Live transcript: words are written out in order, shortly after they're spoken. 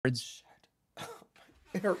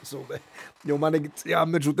It hurts so bad. Yo, my nigga, yeah,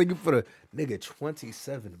 Mitchell, thank you for the nigga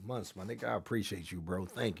 27 months, my nigga. I appreciate you, bro.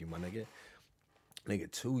 Thank you, my nigga.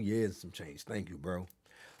 Nigga, 2 years some change. Thank you, bro.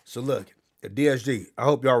 So look, DSG, I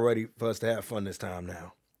hope y'all ready for us to have fun this time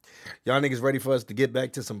now. Y'all niggas ready for us to get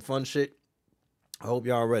back to some fun shit? I hope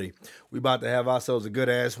y'all ready. We about to have ourselves a good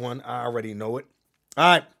ass one. I already know it. All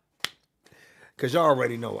right. Cause y'all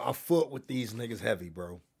already know I foot with these niggas heavy,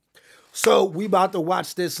 bro. So we about to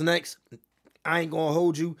watch this next. I ain't gonna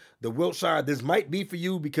hold you. The Wiltshire, this might be for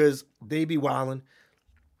you because they be wilding.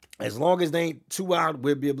 As long as they ain't too wild,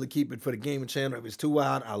 we'll be able to keep it for the gaming channel. If it's too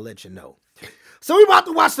wild, I'll let you know. So we about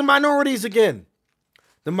to watch the minorities again.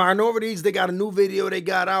 The minorities, they got a new video they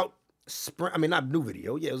got out. Not new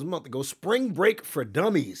video. Yeah, it was a month ago. Spring break for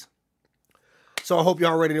dummies. So I hope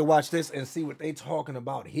y'all ready to watch this and see what they talking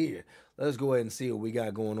about here. Let's go ahead and see what we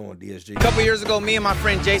got going on, DSG. A couple years ago, me and my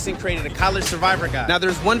friend Jason created a college survivor guide. Now,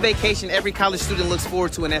 there's one vacation every college student looks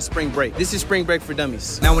forward to, and that's spring break. This is spring break for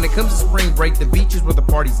dummies. Now, when it comes to spring break, the beach is where the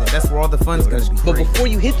party's at. That's where all the fun's gonna be. But before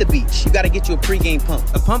you hit the beach, you gotta get you a pregame pump.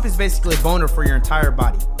 A pump is basically a boner for your entire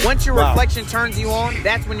body. Once your reflection turns you on,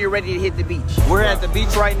 that's when you're ready to hit the beach. We're at the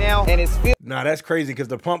beach right now, and it's... Nah, that's crazy, because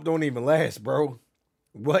the pump don't even last, bro.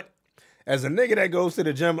 What? As a nigga that goes to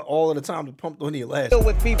the gym all of the time, the pump don't even last. Still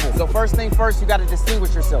with people. So first thing first, you gotta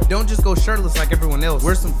distinguish yourself. Don't just go shirtless like everyone else.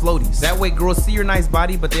 Wear some floaties. That way girls see your nice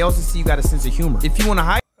body, but they also see you got a sense of humor. If you wanna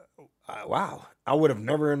hide... Wow. I would have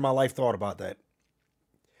never in my life thought about that.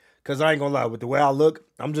 Because I ain't gonna lie, with the way I look,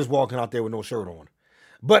 I'm just walking out there with no shirt on.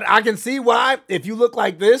 But I can see why, if you look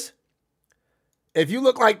like this,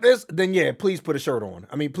 then yeah, please put a shirt on.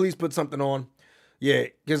 I mean, please put something on. Yeah,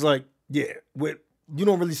 because like, yeah, you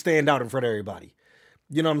don't really stand out in front of everybody.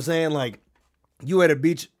 You know what I'm saying? Like, you at a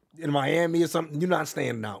beach in Miami or something, you're not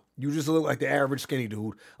standing out. You just look like the average skinny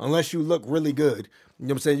dude. Unless you look really good. You know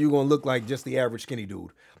what I'm saying? You're going to look like just the average skinny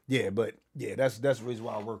dude. Yeah, but yeah, that's the reason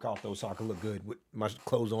why I work out, though, so I can look good with my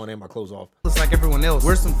clothes on and my clothes off. Looks like everyone else.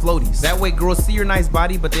 Wear some floaties. That way girls see your nice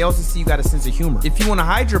body, but they also see you got a sense of humor. If you want to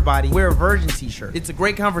hide your body, wear a virgin t-shirt. It's a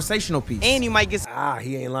great conversational piece. And you might get...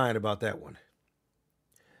 He ain't lying about that one.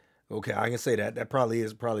 Okay, I can say that. That probably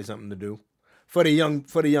is something to do for the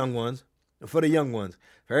young ones. For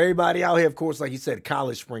everybody out here, of course, like you said,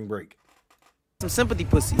 college spring break. Some sympathy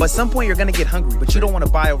pussy. But at some point you're gonna get hungry, but you don't want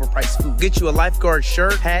to buy overpriced food. Get you a lifeguard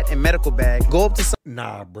shirt, hat, and medical bag. Go up to some...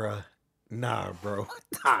 Nah, bro.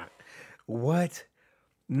 What?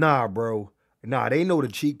 Nah, bro. Nah, they know the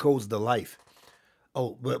cheat codes to life.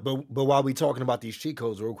 Oh, but while we talking about these cheat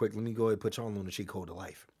codes real quick, let me go ahead and put y'all on the cheat code to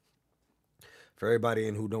life. For everybody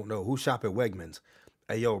in who don't know, who shop at Wegmans.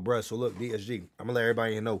 Hey, yo, bruh, so look, DSG, I'm going to let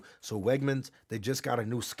everybody know. So Wegmans, they just got a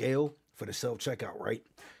new scale for the self-checkout, right?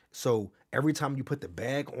 So every time you put the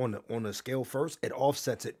bag on the scale first, it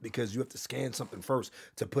offsets it because you have to scan something first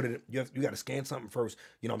to put it. You got to scan something first,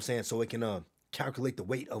 you know what I'm saying? So it can calculate the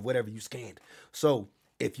weight of whatever you scanned. So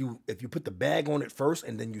if you put the bag on it first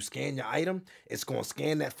and then you scan your item, it's going to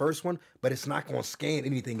scan that first one, but it's not going to scan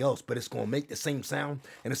anything else, but it's going to make the same sound,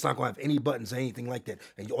 and it's not going to have any buttons or anything like that.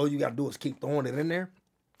 And all you got to do is keep throwing it in there,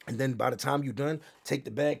 and then by the time you're done, take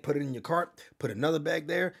the bag, put it in your cart, put another bag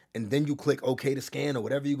there, and then you click OK to scan or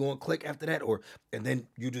whatever you're going to click after that, and then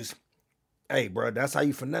you just, hey, bro, that's how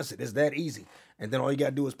you finesse it. It's that easy. And then all you got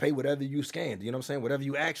to do is pay whatever you scanned, you know what I'm saying? Whatever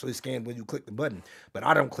you actually scanned when you click the button. But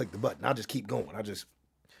I don't click the button. I just keep going.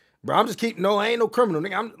 Bro, I'm just keeping, I ain't no criminal,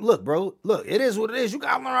 nigga. Look, bro, look, it is what it is. You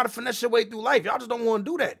got to learn how to finesse your way through life. Y'all just don't want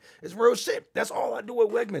to do that. It's real shit. That's all I do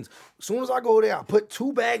at Wegmans. As soon as I go there, I put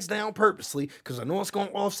 2 bags down purposely because I know it's going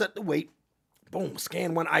to offset the weight. Boom,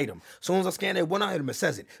 scan one item. As soon as I scan that one item, it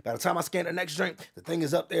says it. By the time I scan the next drink, the thing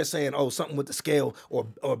is up there saying, oh, something with the scale or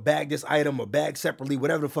bag this item or bag separately,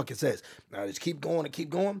 whatever the fuck it says. Now just keep going and keep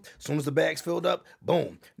going. As soon as the bag's filled up,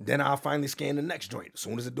 boom. Then I'll finally scan the next joint. As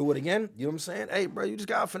soon as I do it again, you know what I'm saying? Hey, bro, you just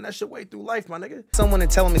gotta finesse your way through life, my nigga. Someone and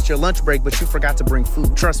tell them it's your lunch break, but you forgot to bring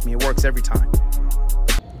food. Trust me, it works every time.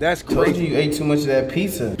 That's crazy. Told you ate too much of that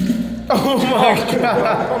pizza. Oh my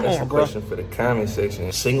God. Come That's on, a bro. question for the comment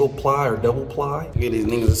section. Single ply or double ply? Give these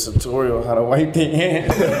niggas a tutorial how to wipe their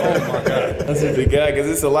hands. Oh my God. That's a big guy, because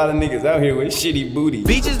there's a lot of niggas out here with shitty booty.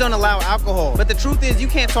 Beaches don't allow alcohol, but the truth is you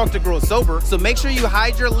can't talk to girls sober, so make sure you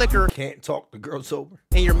hide your liquor. Can't talk to girls sober.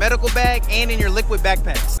 In your medical bag and in your liquid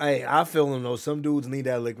backpacks. Hey, I feel them though. Some dudes need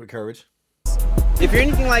that liquid courage. If you're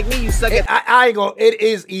anything like me, you suck at... I ain't gonna... It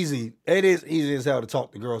is easy. It is easy as hell to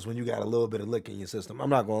talk to girls when you got a little bit of liquor in your system. I'm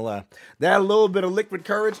not gonna lie. That little bit of liquid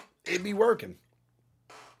courage, it be working.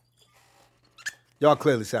 Y'all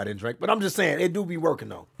clearly said I didn't drink, but I'm just saying, it do be working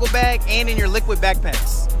though. Bag and in your liquid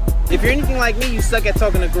backpacks. If you're anything like me, you suck at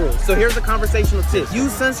talking to girls. So here's a conversational tip.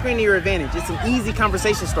 Use sunscreen to your advantage. It's an easy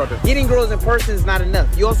conversation starter. Getting girls in person is not enough.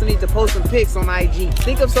 You also need to post some pics on IG.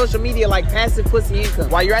 Think of social media like passive pussy income.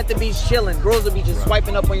 While you're at the beach chilling, girls will be just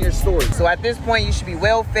swiping up on your story. So at this point, you should be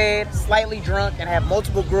well fed, slightly drunk, and have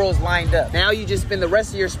multiple girls lined up. Now you just spend the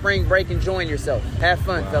rest of your spring break enjoying yourself. Have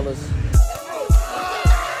fun, fellas.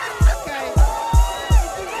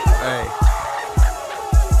 Hey.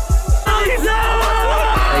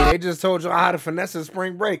 Hey, they just told you how to finesse a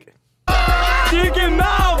spring break. Chicken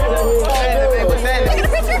mouth! Hey, what's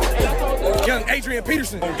happening? Young Adrian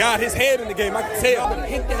Peterson got his head in the game. I can tell. I'm gonna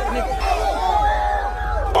hit that nigga.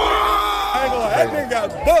 I ain't gonna lie, that nigga got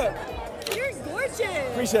butt. You're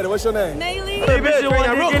gorgeous. Appreciate it. What's your name? Naily. Hey, bitch, real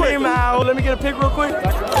quick. Let me get a pic real quick. I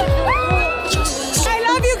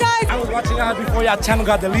love you guys. I was watching y'all before y'all channel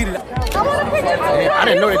got deleted. I want a picture. I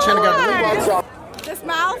didn't know that channel got deleted. This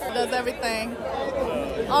mouth does everything.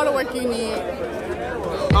 All the work you need.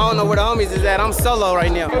 I don't know where the homies is at. I'm solo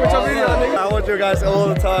right now. I watch you guys all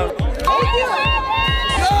the time.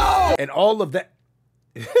 And all of that,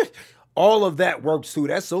 all of that works too.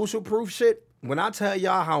 That social proof shit, when I tell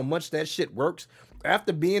y'all how much that shit works,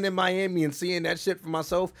 after being in Miami and seeing that shit for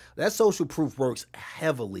myself, that social proof works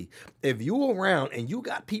heavily. If you around and you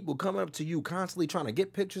got people coming up to you constantly trying to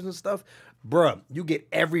get pictures and stuff, bruh, you get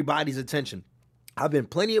everybody's attention. I've been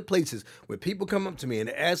plenty of places where people come up to me and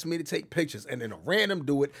they ask me to take pictures and then a random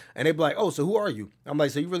do it and they be like, oh, so who are you? I'm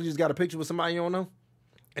like, so you really just got a picture with somebody you don't know?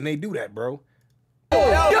 And they do that, bro. Yo,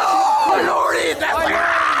 minorities! That's like,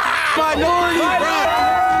 Minorities,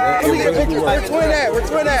 bro! Where Twin at? Where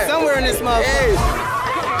Twin at? Somewhere in this motherfucker.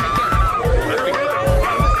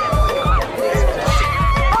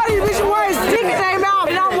 All these bitches wearing sticks in their mouth,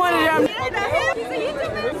 and I'm one of them.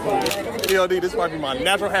 DLD, this might be my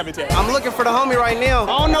natural habitat. I'm looking for the homie right now.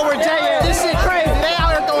 I don't know where Jay is. This shit crazy. They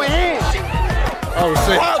out here throwing hands. oh,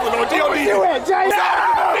 shit.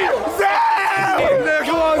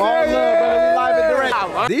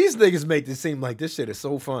 These niggas make this seem like this shit is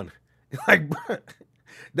so fun. Like, bro,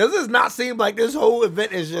 does this not seem like this whole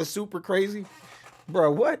event is just super crazy?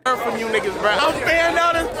 Bro, what? From you niggas, bro. I'm fanned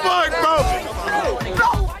out as fuck, bro.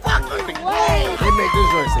 They make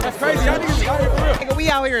this joint seem That's crazy. Y'all niggas out here for real. Nigga, we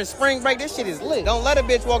out here in spring break. This shit is lit. Don't let a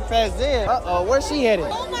bitch walk past there. Uh-oh, where's she headed?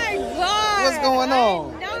 Oh my god. What's going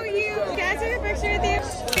on? No, you. Can I take a picture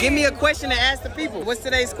with you? Give me a question to ask the people. What's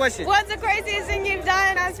today's question? What's the craziest thing you've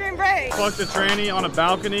done on spring break? Fucked a tranny on a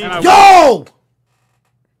balcony. And Yo!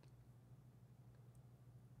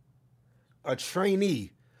 A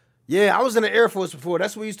trainee. Yeah, I was in the Air Force before.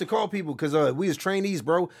 That's what we used to call people because we was trainees,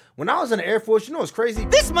 bro. When I was in the Air Force, you know what's crazy?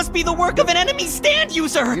 This must be the work of an enemy stand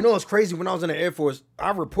user! You know what's crazy? When I was in the Air Force,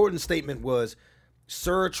 our reporting statement was,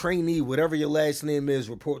 Sir Trainee, whatever your last name is,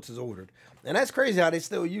 reports is ordered. And that's crazy how they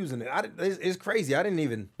still using it. It's crazy. I didn't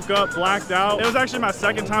even... got blacked out. It was actually my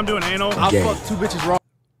second time doing anal. I fucked 2 bitches raw.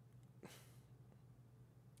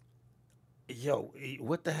 Yo,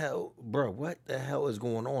 what the hell? Bro, what the hell is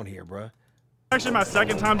going on here, bro? Actually my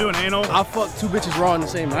second time doing anal. I fucked 2 bitches raw on the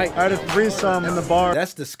same night. I had a threesome in the bar.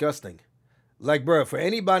 That's disgusting. Like, bro, for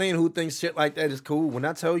anybody who thinks shit like that is cool, when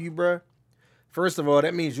I tell you, bro, first of all,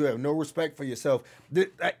 that means you have no respect for yourself.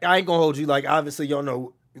 I ain't gonna hold you. Like, obviously, y'all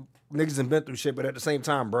know niggas have been through shit, but at the same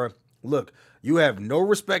time, bro, look, you have no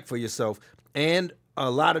respect for yourself, and a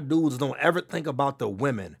lot of dudes don't ever think about the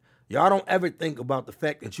women. Y'all don't ever think about the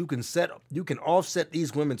fact that you can offset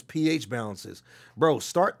these women's pH balances. Bro,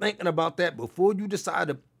 start thinking about that before you decide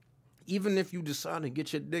to, even if you decide to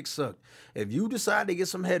get your dick sucked. If you decide to get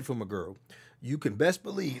some head from a girl, you can best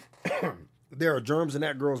believe there are germs in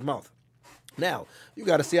that girl's mouth. Now, you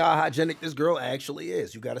got to see how hygienic this girl actually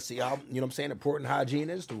is. You got to see how, you know what I'm saying, important hygiene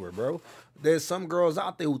is to her, bro. There's some girls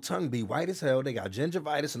out there who tongue be white as hell. They got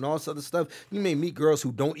gingivitis and all this other stuff. You may meet girls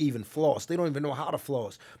who don't even floss. They don't even know how to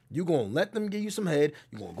floss. You going to let them give you some head.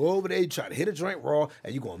 You going to go over there, try to hit a joint raw,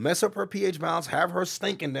 and you going to mess up her pH balance, have her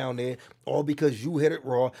stinking down there, all because you hit it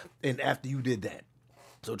raw and after you did that.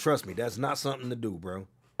 So trust me, that's not something to do, bro.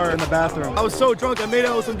 In the bathroom. I was so drunk I made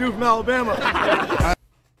out with some dude from Alabama.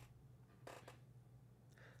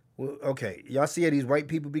 Well, okay, y'all see how these white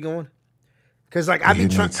people be going? Cause like I be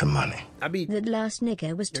trying some money. That last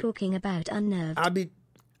nigga was talking about unnerved. I be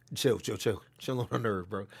chill on her nerve,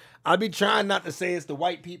 bro. I be trying not to say it's the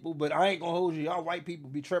white people, but I ain't gonna hold you. Y'all white people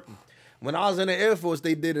be tripping. When I was in the Air Force,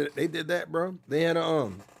 they did it. They did that, bro. They had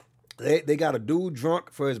a they got a dude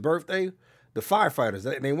drunk for his birthday. The firefighters,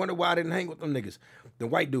 they wonder why I didn't hang with them niggas. The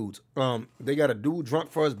white dudes. They got a dude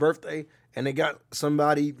drunk for his birthday, and they got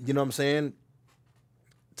somebody, you know what I'm saying,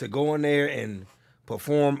 to go in there and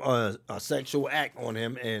perform a sexual act on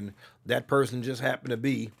him, and that person just happened to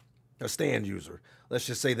be a stand user. Let's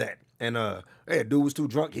just say that. And hey, dude was too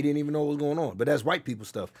drunk. He didn't even know what was going on. But that's white people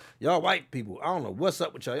stuff. Y'all white people, I don't know what's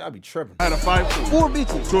up with y'all. Y'all be tripping. I had a fight with 4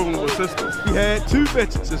 bitches. 2 of them were sisters. He had 2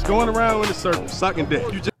 bitches just going around in a circle, sucking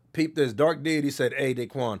dick. You just peep this. Dark Deity said, "Hey,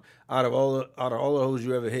 Daquan, out of all the hoes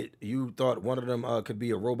you ever hit, you thought one of them could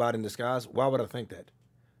be a robot in disguise? Why would I think that,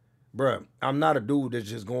 bruh? I'm not a dude that's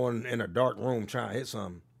just going in a dark room trying to hit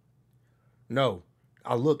something. No,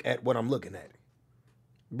 I look at what I'm looking at,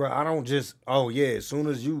 bruh. I don't just, oh yeah, as soon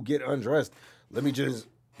as you get undressed, let me just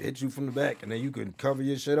hit you from the back, and then you can cover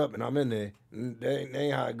your shit up, and I'm in there. That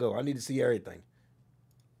ain't how it go. I need to see everything."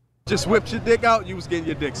 just whipped your dick out, you was getting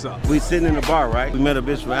your dick sucked. We sitting in the bar, right? We met a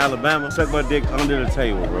bitch from Alabama, sucked my dick under the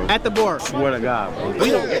table, bro. At the bar. Swear to God,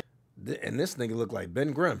 bro. And this nigga look like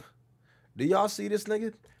Ben Grimm. Do y'all see this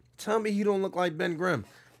nigga? Tell me he don't look like Ben Grimm.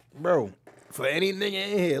 Bro, for any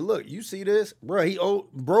nigga in here, look, you see this? Bro, he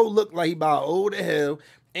old. Bro look like he about old as hell,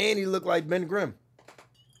 and he look like Ben Grimm.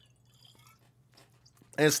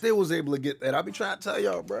 And still was able to get that. I be trying to tell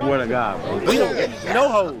y'all, bro. Swear to God, bro. We don't get no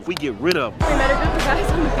hoes. We get rid of them. We met a group of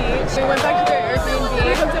guys on the beach. We went back to their Airbnb.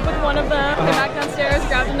 We hooked up with one of them. Came back downstairs,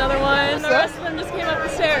 grabbed another one. The rest of them just came up the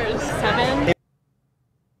stairs. 7.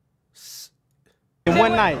 In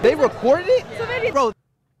one night. They recorded it? Bro.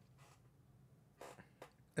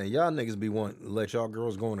 And y'all niggas be wanting to let y'all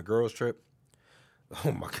girls go on a girls trip.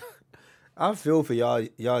 Oh my God. I feel for y'all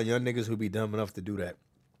young niggas who be dumb enough to do that.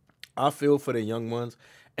 I feel for the young ones.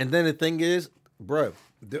 And then the thing is, bro,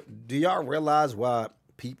 do y'all realize why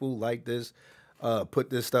people like this put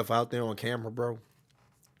this stuff out there on camera, bro?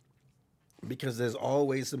 Because there's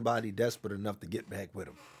always somebody desperate enough to get back with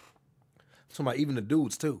them. Somebody, even the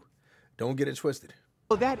dudes too. Don't get it twisted.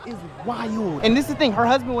 Oh, that is wild. And this is the thing, her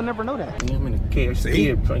husband will never know that. I'm in the cash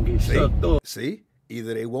trying to get sucked up. See?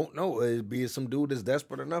 Either they won't know or it'd be some dude that's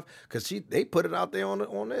desperate enough. Because they put it out there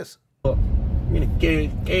on this. I'm in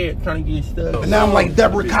the cash trying to get stuck. And now I'm like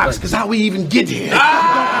Deborah Cox, because how we even get here?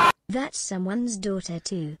 That's someone's daughter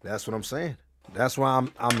too. That's what I'm saying. That's why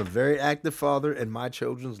I'm a very active father in my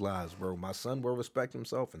children's lives, bro. My son will respect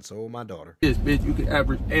himself, and so will my daughter. This bitch, you can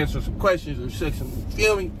answer some questions or say some,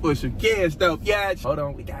 feel me, or some cash stuff. Yeah, hold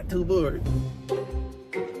on, we got 2 boards.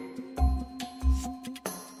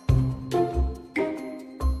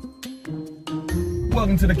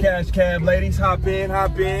 Welcome to the Cash Cab, ladies. Hop in,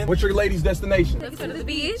 hop in. What's your ladies' destination? Let's go to the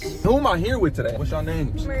beach. Who am I here with today? What's your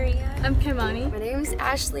names? Maria. I'm Kimani. My name's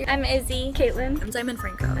Ashley. I'm Izzy. Caitlin. I'm Diamond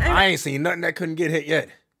Franco. I ain't seen nothing that couldn't get hit yet.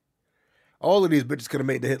 All of these bitches could have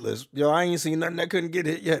made the hit list. Yo, I ain't seen nothing that couldn't get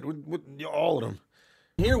hit yet. With all of them.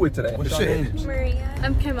 Here with today. What's your names? Maria.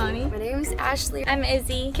 I'm Kimani. My name's Ashley. I'm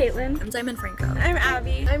Izzy. Caitlin. I'm Diamond Franco. I'm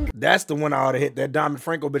Abby. That's the one I ought to hit. That Diamond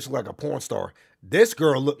Franco bitch look like a porn star. This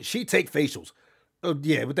girl, look, she take facials. Oh,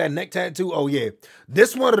 yeah, with that neck tattoo, oh, yeah.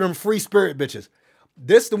 This one of them free spirit bitches.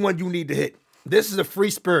 This the one you need to hit. This is a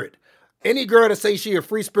free spirit. Any girl that say she a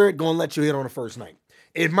free spirit gonna let you hit on the first night.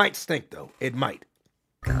 It might stink, though. It might.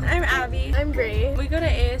 I'm Abby. I'm Gray. We go to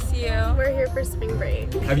ASU. We're here for spring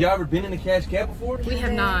break. Have y'all ever been in the Cash Cab before? We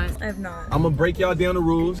have not. I have not. I'm gonna break y'all down the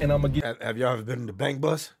rules, and I'm gonna get Have y'all ever been in the bank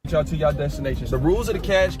bus? y'all to y'all destinations. The rules of the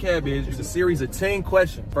Cash Cab is it's a series of 10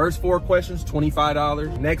 questions. First 4 questions,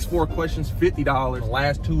 $25. Next 4 questions, $50. The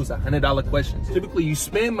last 2 is $100 questions. Typically, you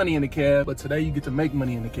spend money in the cab, but today you get to make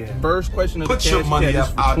money in the cab. First question of the Cash Cab is for Put your money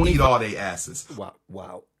up, I'll eat all they asses.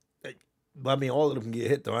 Wow. But I mean, all of them can get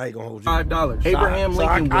hit, though. I ain't gonna hold you. $5. Abraham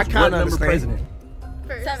Lincoln was what number president?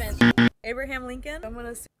 7. Abraham Lincoln. I'm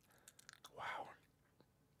gonna. Wow.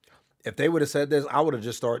 If they would have said this, I would have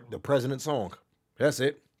just started the president song. That's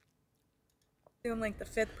it. Doing like the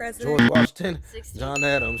 5th president. George Washington, 16. John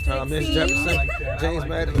Adams, Thomas Jefferson, James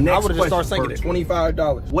Madison. I would have just started singing it.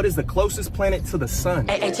 $25. What is the closest planet to the sun?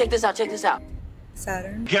 Hey, check this out.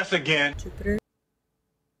 Saturn. Guess again. Jupiter.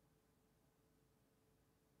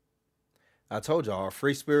 I told y'all, a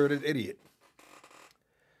free-spirited idiot.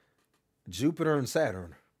 Jupiter and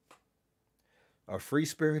Saturn. A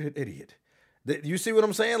free-spirited idiot. You see what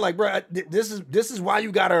I'm saying? Like, bro, this is why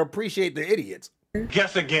you gotta appreciate the idiots.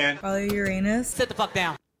 Guess again. Probably Uranus. Sit the fuck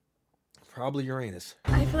down. Probably Uranus.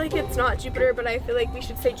 I feel like it's not Jupiter, but I feel like we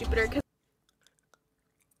should say Jupiter because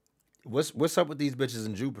What's up with these bitches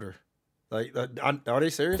in Jupiter? Like, are they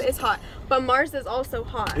serious? it's hot. But Mars is also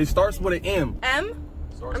hot. It starts with an M. M?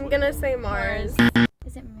 I'm gonna say Mars.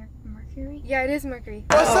 Is it Mercury? Yeah, it is Mercury.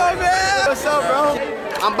 What's up, man? What's up, bro?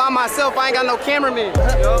 I'm by myself. I ain't got no cameraman.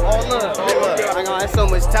 All love. There's so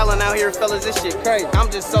much talent out here, fellas. This shit crazy.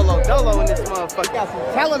 I'm just solo dolo in this motherfucker. Got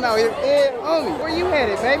some talent out here. Yeah, homie. Where you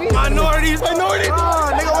headed, baby? Minorities. Oh,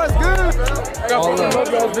 nigga, what's good, bro? All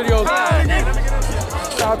love. Videos.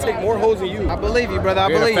 said I'll take more hoes than you. I believe you, brother.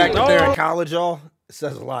 I The believe fact you. that they're in college, y'all, it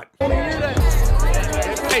says a lot.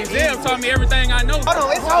 Hey, Zeb taught me everything I know. Hold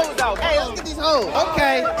on, it's hoes out. Hey, look at these hoes.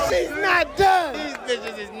 Okay. She's not done. These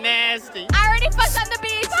bitches is nasty. I already fucked on the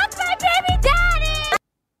beach. Fuck my baby daddy.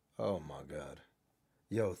 Oh my God.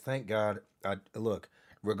 Yo, thank God. Look,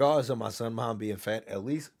 regardless of my son mom being fat, at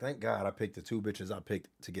least thank God I picked the 2 bitches I picked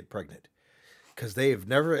to get pregnant. Cause they have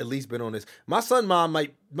never at least been on this. My son mom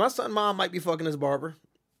might be fucking his barber.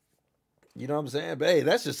 You know what I'm saying? But hey,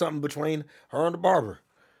 that's just something between her and the barber.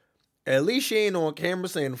 At least she ain't on camera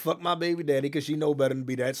saying fuck my baby daddy because she know better than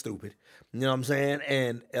be that stupid. You know what I'm saying?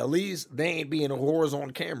 And at least they ain't being whores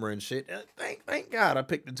on camera and shit. Thank God I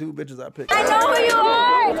picked the 2 bitches I picked. I know who you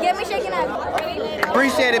are. Get me shaking up.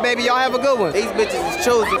 Appreciate it, baby. Y'all have a good one. These bitches is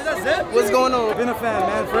chosen. What's going on? Been a fan,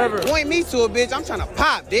 man, forever. Point me to a bitch. I'm trying to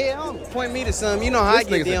pop, damn. Point me to some. You know how I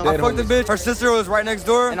get down. I fucked the bitch. Her sister was right next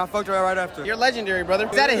door, and I fucked her right after. You're legendary, brother.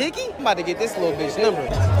 Is that a hickey? I'm about to get this little bitch number.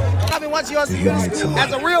 I've been watching y'all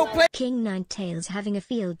as a real player. King Ninetails having a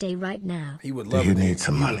field day right now. He would love it. need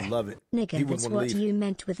some money? He would love it. Nigga, that's what you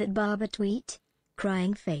meant with that barber tweet.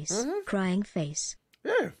 Crying face. Crying face.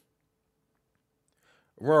 Yeah.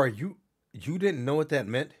 Rory, you didn't know what that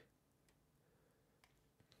meant?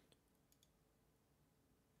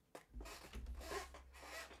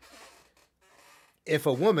 If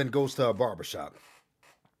a woman goes to a barbershop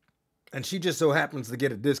and she just so happens to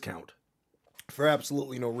get a discount for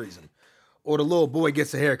absolutely no reason, or the little boy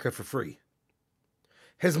gets a haircut for free,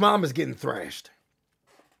 his mom is getting thrashed.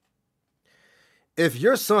 If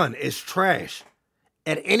your son is trash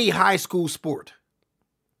at any high school sport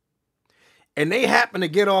and they happen to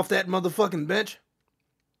get off that motherfucking bench,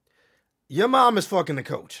 your mom is fucking the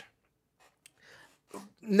coach.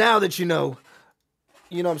 Now that you know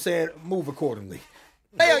what I'm saying, move accordingly.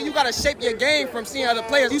 Hey, you gotta shape your game from seeing other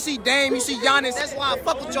players. You see Dame, you see Giannis. That's why I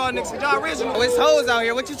fuck with y'all niggas. Y'all original. Oh, it's hoes out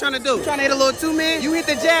here. What you trying to do? You trying to hit a little 2-man? You hit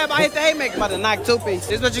the jab, I hit the haymaker. About to knock 2 pieces.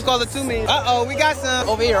 This is what you call a 2-man. Uh-oh, we got some.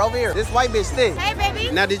 Over here. This white bitch thick. Hey,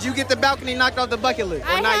 baby. Now, did you get the balcony knocked off the bucket list? Or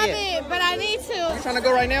I not haven't, yet? but I need to. You trying to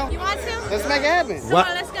go right now? You want to? Let's make it happen. Come on,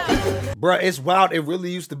 let's go. Bruh, it's wild. It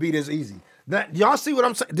really used to be this easy. Y'all see what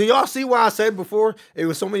I'm saying? Do y'all see why I said before it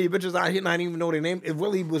was so many bitches out here and I didn't even know their name? It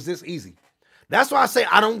really was this easy. That's why I say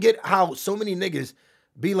I don't get how so many niggas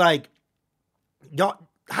be like, y'all,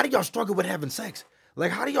 how do y'all struggle with having sex?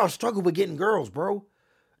 Like, how do y'all struggle with getting girls, bro?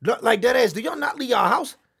 Like, that ass, do y'all not leave y'all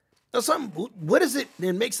house? Or something? What is it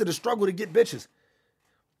that makes it a struggle to get bitches?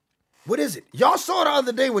 What is it? Y'all saw the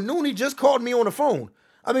other day when Noonie just called me on the phone.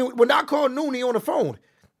 I mean, when I called Noonie on the phone,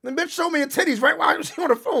 the bitch showed me her titties right while she on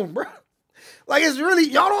the phone, bro. Like, it's really,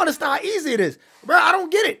 y'all don't understand how easy it is. Bro, I don't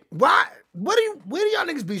get it. Why? Where do y'all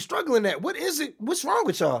niggas be struggling at? What is it? What's wrong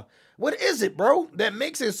with y'all? What is it, bro, that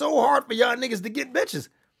makes it so hard for y'all niggas to get bitches?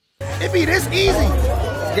 It be this easy.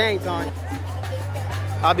 It's game time.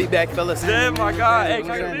 I'll be back, fellas. Yeah, my God.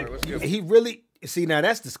 Hey, he really, see, now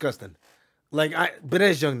that's disgusting. Like, but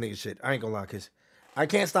that's young nigga shit. I ain't gonna lie, cause I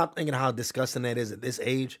can't stop thinking how disgusting that is at this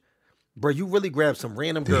age. Bro, you really grab some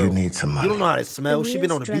random girl. You need some money? You don't know how it smells. She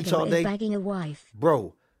been on the beach all day. Bagging a wife.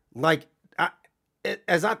 Bro, like,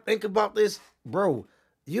 as I think about this, bro,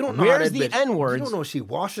 you don't know how that bitch, N-words? You don't know if she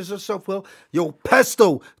washes herself well. Yo,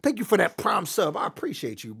 Pesto, thank you for that prime sub. I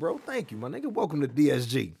appreciate you, bro. Thank you, my nigga. Welcome to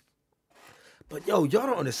DSG. But yo, y'all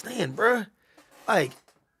don't understand, bro. Like,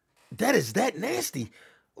 that is that nasty.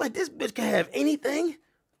 Like, this bitch can have anything.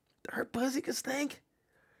 Her pussy could stink.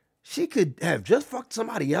 She could have just fucked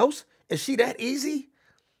somebody else. Is she that easy?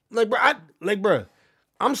 Like, bro,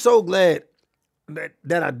 I'm so glad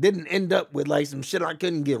that I didn't end up with like some shit I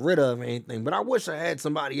couldn't get rid of or anything. But I wish I had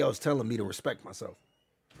somebody else telling me to respect myself.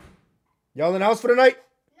 Y'all in the house for the night?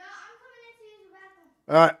 No, I'm coming into the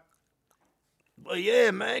bathroom. All right. But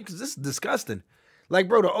yeah, man, because this is disgusting. Like,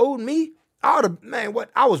 bro, the old me, I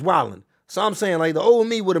was wilding. So I'm saying, like, the old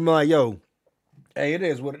me would have been like, yo, hey, it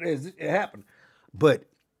is what it is. It happened. But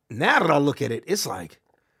now that I look at it, it's like,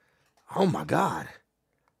 oh my God.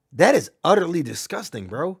 That is utterly disgusting,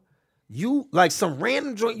 bro. You, like some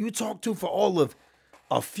random joint you talk to for all of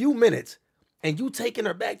a few minutes, and you taking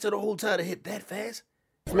her back to the hotel to hit that fast?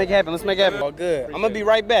 Let's make it happen. Let's make it happen. All good. I'm gonna be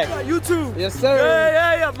right back. You too. Yes, sir.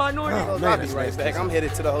 Yeah, minority. I'll be right back. I'm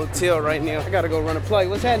headed to the hotel right now. I gotta go run a play.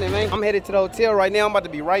 What's happening, man? I'm headed to the hotel right now. I'm about to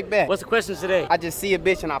be right back. What's the question today? I just see a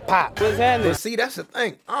bitch and I pop. What's happening? But see, that's the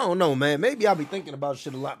thing. I don't know, man. Maybe I'll be thinking about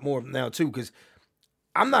shit a lot more now, too, because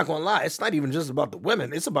I'm not gonna lie. It's not even just about the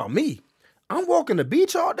women. It's about me. I'm walking the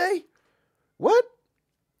beach all day. What?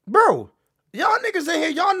 Bro, y'all niggas in here,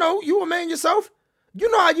 y'all know you a man yourself. You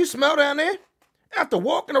know how you smell down there after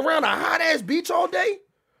walking around a hot-ass beach all day?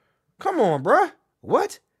 Come on, bruh.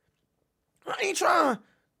 What? I ain't trying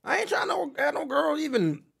to have no girl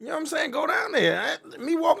even, you know what I'm saying, go down there.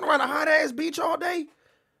 Me walking around a hot-ass beach all day?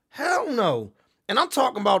 Hell no. And I'm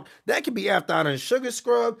talking about, that could be after I done sugar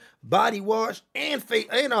scrub, body wash, and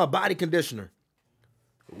body conditioner.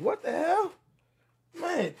 What the hell?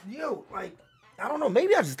 Man, yo, like, I don't know.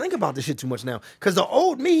 Maybe I just think about this shit too much now. Because the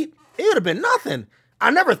old me, it would have been nothing. I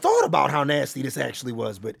never thought about how nasty this actually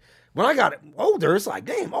was. But when I got older, it's like,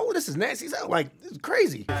 damn, all of this is nasty. It's like, it's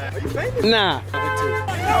crazy. Are you famous? Nah.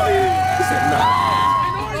 He said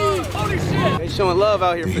nah. Holy shit. They showing love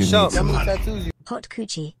out here for sure. How many tattoos you? Hot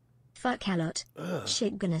coochie. Fuck a lot.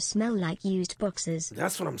 Shit gonna smell like used boxes.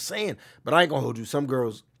 That's what I'm saying. But I ain't gonna hold you. Some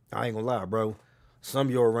girls, I ain't gonna lie, bro. Some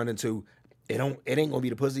you'll run into, it ain't gonna be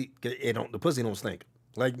the pussy. The pussy don't stink.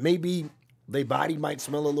 Like maybe their body might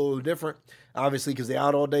smell a little different, obviously, because they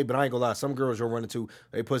out all day. But I ain't gonna lie. Some girls you'll run into,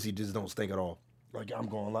 their pussy just don't stink at all. Like I ain't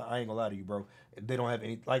gonna lie to you, bro. They don't have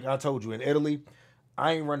any. Like I told you in Italy,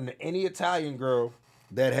 I ain't running into any Italian girl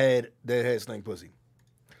that had stink pussy.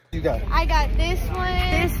 You got? I got this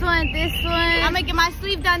one, this one. I'm gonna get my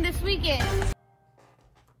sleeve done this weekend.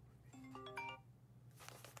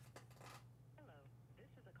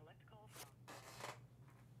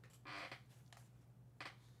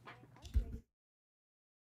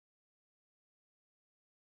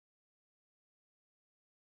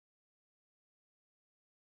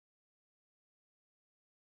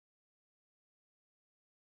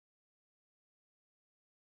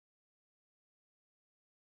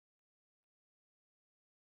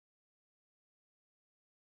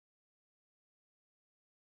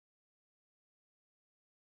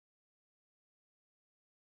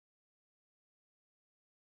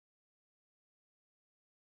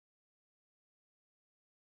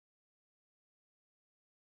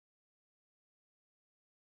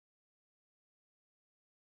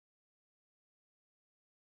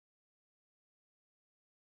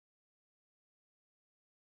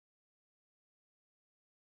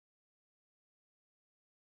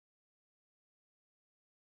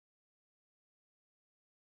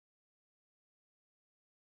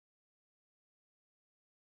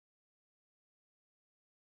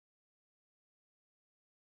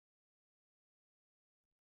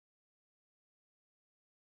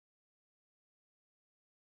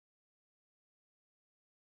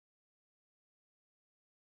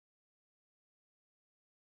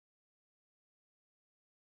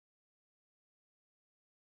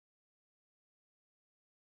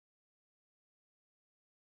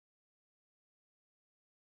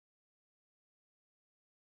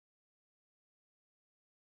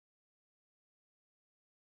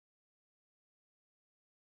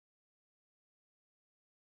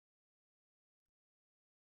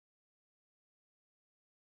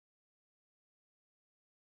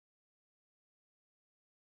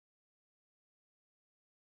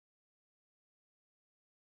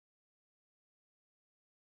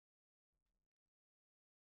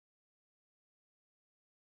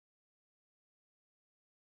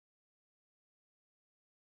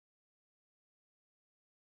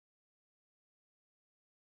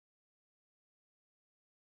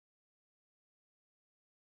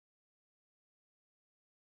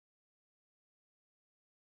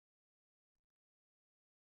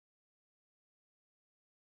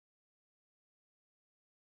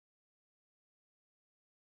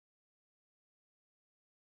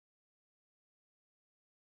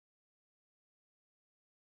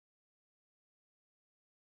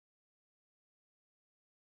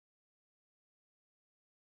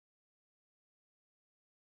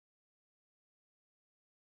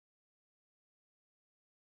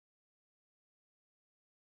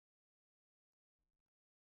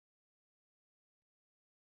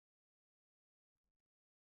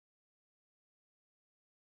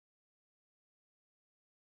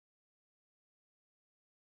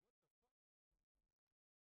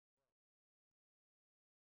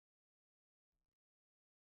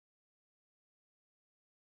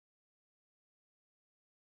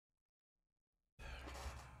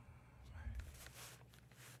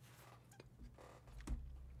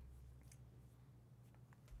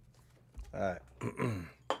 All right.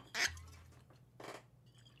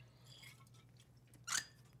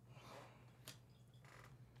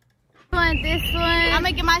 This one. I'm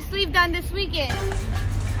gonna get my sleeve done this weekend.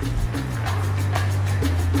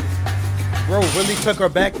 Bro, really took her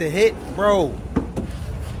back to hit, bro.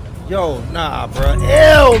 Yo, nah, bro.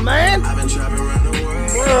 Ew, man. I've been trapping around the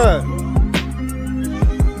world.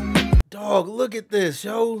 Bruh. Dog, look at this,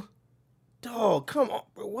 yo. Dog, come on,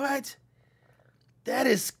 bro. What? That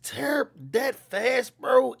is terrible. That fast,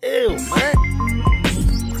 bro. Ew, man.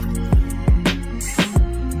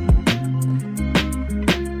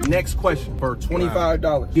 Next question for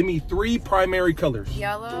 $25. Give me 3 primary colors.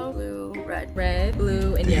 Yellow, blue, red. Red,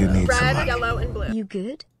 blue, and yellow. Red, yellow, and blue. You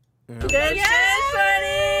good? Good. Yes,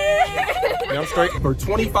 buddy. Yeah, I'm straight. For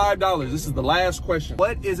 $25, this is the last question.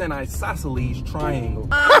 What is an isosceles triangle?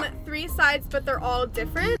 3 sides, but they're all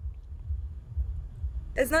different.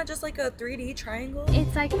 It's not just like a 3D triangle.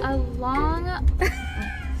 It's like a long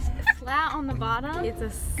flat on the bottom. It's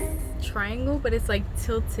a triangle, but it's like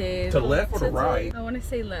tilted. To the left or the right? I want to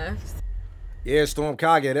say left. Yeah, Storm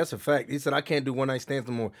Kage, that's a fact. He said, I can't do one night stands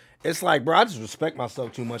no more. It's like, bro, I just respect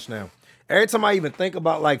myself too much now. Every time I even think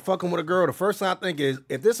about like fucking with a girl, the first thing I think is,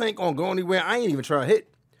 if this ain't gonna go anywhere, I ain't even trying to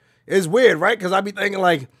hit. It's weird, right? Because I be thinking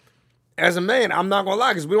like, as a man, I'm not gonna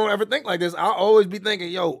lie, because we don't ever think like this. I always be thinking,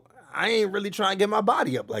 yo, I ain't really trying to get my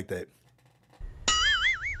body up like that.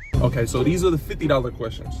 Okay, so these are the $50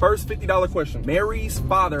 questions. First $50 question. Mary's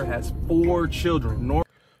father has 4 children. Man,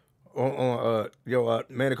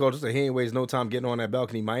 coach said he ain't waste no time getting on that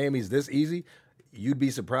balcony. Miami's this easy. You'd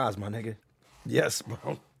be surprised, my nigga. Yes,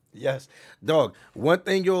 bro. Yes. Dog, one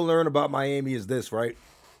thing you'll learn about Miami is this, right?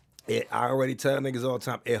 I already tell niggas all the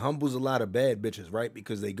time, it humbles a lot of bad bitches, right?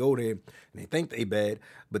 Because they go there and they think they bad,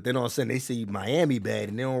 but then all of a sudden they see Miami bad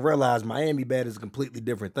and they don't realize Miami bad is a completely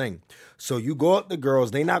different thing. So you go up to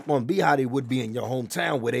girls, they not going to be how they would be in your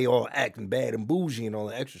hometown where they all acting bad and bougie and all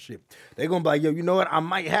that extra shit. They going to be like, yo, you know what? I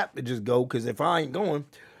might have to just go because if I ain't going,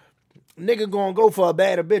 nigga going to go for a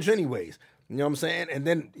badder bitch anyways. You know what I'm saying? And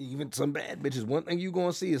then even some bad bitches, one thing you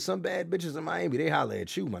going to see is some bad bitches in Miami, they holler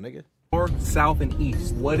at you, my nigga. North, south, and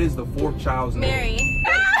east. What is the 4th child's name? Mary.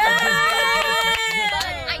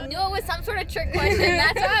 I knew it was some sort of trick question.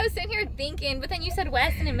 That's why I was sitting here thinking, but then you said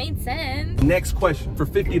west and it made sense. Next question for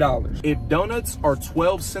 $50. If donuts are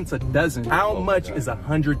 12 cents a dozen, how much is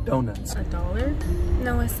 100 donuts? $1?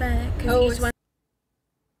 No, a cent. Because each one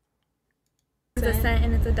is a cent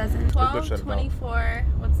and it's a dozen. 12, 24.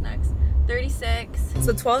 What's next? 36.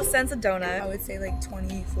 So 12 cents a donut. I would say like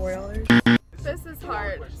 $24. This is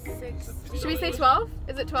hard. 6. Should we say 12?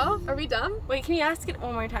 Is it 12? Are we dumb? Wait, can you ask it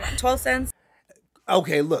one more time? 12 cents.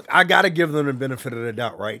 Okay, look, I got to give them the benefit of the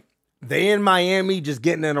doubt, right? They in Miami just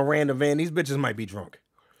getting in a random van. These bitches might be drunk.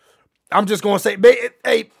 I'm just going to say,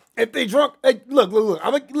 hey, if they drunk, hey, look.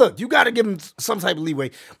 Look, you got to give them some type of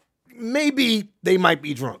leeway. Maybe they might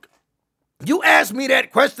be drunk. You ask me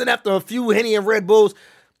that question after a few Henny and Red Bulls,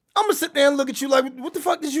 I'm going to sit there and look at you like, what the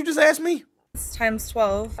fuck did you just ask me? Times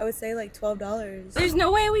 12. I would say like $12. There's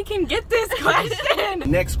no way we can get this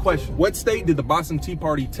question. Next question. What state did the Boston Tea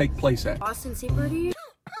Party take place at? Boston Tea Party?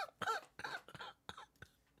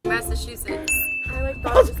 Massachusetts. I like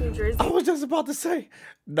Boston, New Jersey. I was just about to say,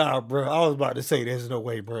 nah, bro. I was about to say, there's no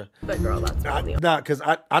way, bro. But girl, that's funny. Nah, because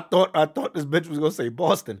I thought this bitch was going to say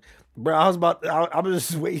Boston. Bro, I was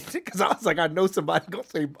just waiting because I was like, I know somebody going to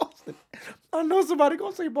say Boston. I know somebody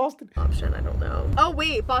going to say Boston. Option, I don't know. Oh,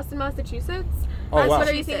 wait, Boston, Massachusetts? Oh, wow. What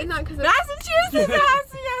are you saying that?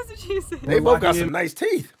 Massachusetts. They both got some nice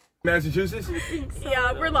teeth. Massachusetts?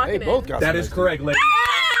 Yeah, we're locking They both got That some is nice correct, ladies.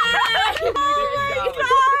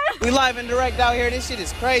 We live and direct out here. This shit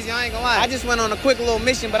is crazy. I ain't gonna lie. I just went on a quick little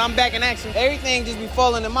mission, but I'm back in action. Everything just be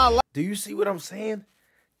falling in my life. Do you see what I'm saying?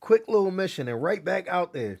 Quick little mission and right back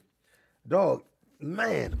out there. Dog,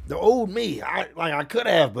 man, the old me, I could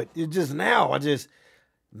have, but it's just now, I just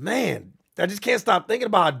can't stop thinking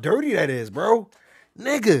about how dirty that is, bro.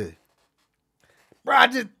 Nigga. Bro,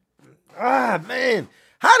 man.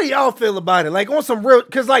 How do y'all feel about it? Like on some real,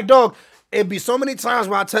 cause like, dog, it'd be so many times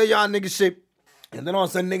where I tell y'all niggas shit, and then all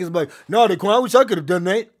of a sudden niggas be like, no, Daquan, I wish I could have done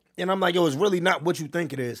that. And I'm like, yo, it's really not what you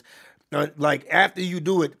think it is. Like, after you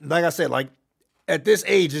do it, like I said, like, at this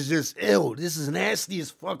age, it's just, ew, this is nasty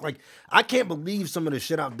as fuck. Like, I can't believe some of the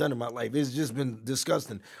shit I've done in my life. It's just been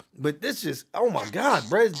disgusting. But this just, oh my God,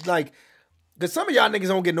 bro. It's like, because some of y'all niggas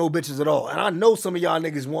don't get no bitches at all. And I know some of y'all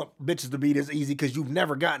niggas want bitches to be this easy because you've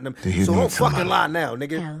never gotten them. So don't fucking lie now,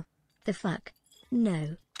 nigga. Hell, the fuck.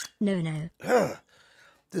 No. No.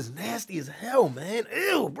 This is nasty as hell, man.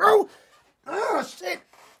 Ew, bro. Oh, shit.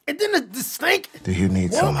 And then the stink. Do you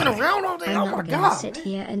need walking around all day? I'm Oh not my gonna God. sit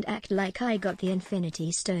here and act like I got the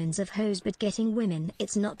infinity stones of hoes, but getting women,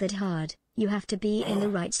 it's not that hard. You have to be in the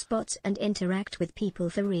right spots and interact with people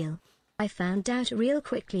for real. I found out real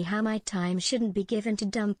quickly how my time shouldn't be given to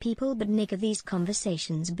dumb people, but nigga, these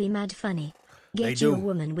conversations be mad funny. Get your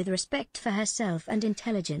woman with respect for herself and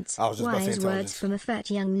intelligence. I was just about to say Wise words intelligence. from a fat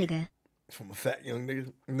young nigga. From a fat young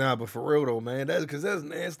nigga. Nah, but for real though, man. That's because that's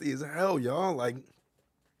nasty as hell, y'all. Like,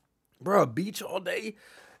 bro, beach all day.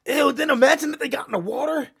 Ew, then imagine that they got in the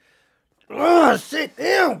water. Oh, shit.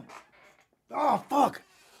 Ew. Oh, fuck.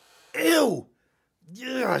 Ew.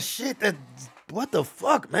 Yeah, shit. That. What the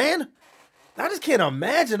fuck, man? I just can't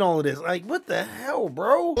imagine all of this. Like, what the hell,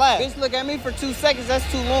 bro? Bitch, look at me for 2 seconds. That's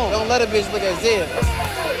too long. Don't let a bitch look at Zib.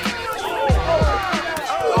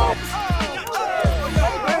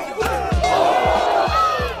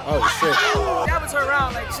 Oh shit. That was her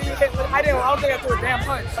round. Like I don't think I threw a damn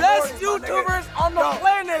punch. Best YouTubers on the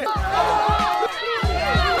planet.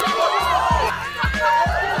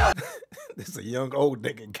 This is a young old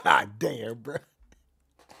nigga. God damn, bro.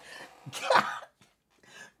 God.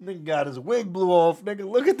 Nigga got his wig blew off, nigga.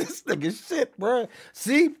 Look at this nigga shit, bro.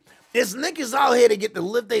 See? It's niggas out here to get to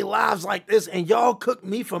live their lives like this, and y'all cook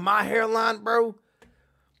me for my hairline, bro.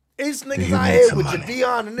 It's niggas out here with your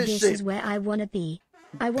Dion and this shit. This is where I want to be.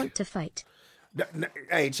 I want to fight.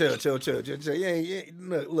 Hey, chill. Look.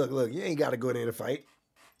 You ain't got to go there to fight.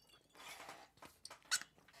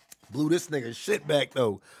 Blew this nigga shit back,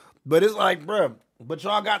 though. But it's like, bro, but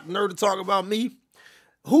y'all got the nerve to talk about me?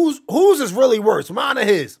 Whose is really worse, mine or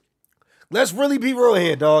his? Let's really be real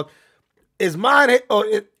here, dog. Is mine or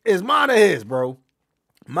his, bro?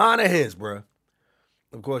 Mine or his, bro?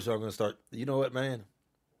 Of course, y'all gonna start. You know what, man?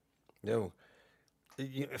 Yo,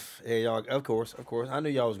 hey, y'all. Of course. I knew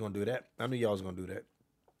y'all was gonna do that. Damn, nigga.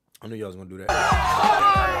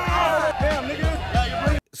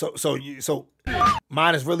 So,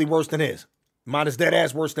 mine is really worse than his. Mine is dead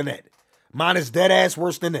ass worse than that. Mine is dead ass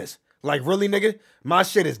worse than this. Like, really, nigga? My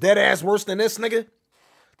shit is dead ass worse than this, nigga?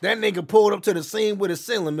 That nigga pulled up to the scene with his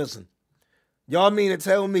ceiling missing. Y'all mean to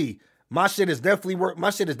tell me my shit is definitely worse? My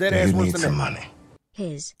shit is dead ass worse than that. Money.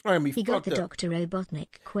 He got the Dr.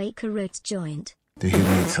 Robotnik Quaker Oats joint. Do you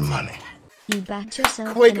need some money? You backed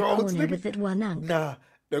yourself Quaker in a Oats, corner nigga? with that one unk. Nah,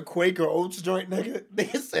 the Quaker Oats joint, nigga. They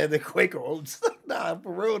said the Quaker Oats. Nah,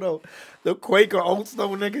 for real though. The Quaker Oats though,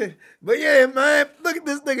 nigga. But yeah, man, look at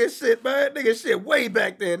this nigga shit, man. Nigga shit way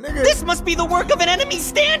back there, nigga. This must be the work of an enemy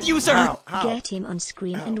stand user. How? Get him on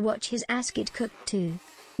screen and watch his ass get cooked too.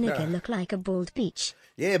 Nigga look like a bald peach.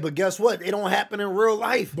 Yeah, but guess what? It don't happen in real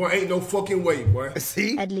life. Boy, ain't no fucking way, boy.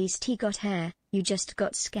 See? At least he got hair. You just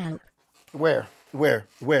got scalp. Where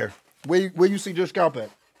you see your scalp at?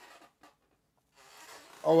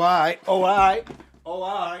 Oh, all right.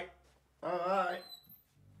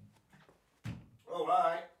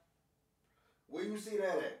 Where you see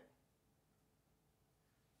that at?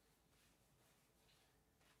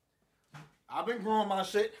 I've been growing my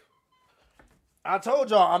shit. I told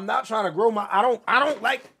y'all I'm not trying to grow my. I don't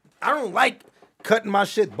like cutting my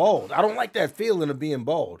shit bald. I don't like that feeling of being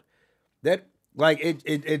bald. That like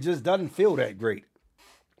it just doesn't feel that great.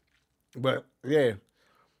 But yeah.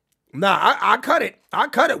 Nah, I cut it. I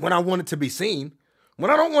cut it when I want it to be seen. When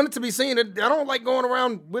I don't want it to be seen, I don't like going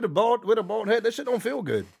around with a bald head. That shit don't feel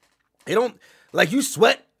good. It don't, like, you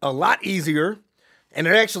sweat a lot easier and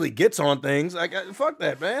it actually gets on things. Like, fuck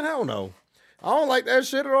that, man. Hell no. I don't like that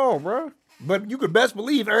shit at all, bro. But you could best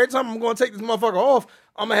believe every time I'm going to take this motherfucker off,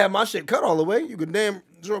 I'm going to have my shit cut all the way. You could damn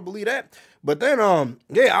sure believe that. But then,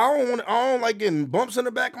 yeah, I don't like getting bumps in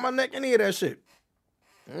the back of my neck, any of that shit.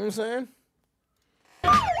 You know what I'm saying?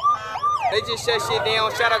 They just shut shit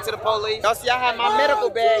down. Shout out to the police. Y'all see, I had my medical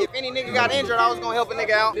bag. If any nigga got injured, I was gonna help a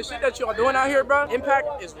nigga out. This shit that y'all doing out here, bro,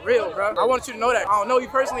 impact is real, bro. I want you to know that. I don't know you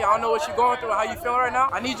personally. I don't know what you're going through or how you feeling right now.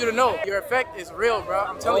 I need you to know your effect is real, bro.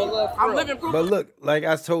 I'm telling you. I'm living proof. But look, like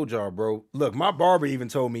I told y'all, bro. Look, my barber even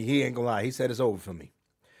told me he ain't gonna lie. He said it's over for me.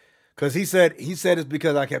 Cause he said it's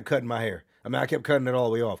because I kept cutting my hair. I mean, I kept cutting it all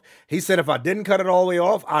the way off. He said if I didn't cut it all the way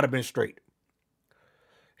off, I'd have been straight.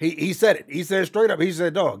 He said it. He said straight up. He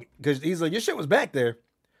said, dog, because he's like, your shit was back there.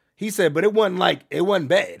 He said, but it wasn't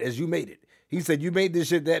bad as you made it. He said, you made this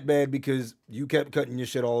shit that bad because you kept cutting your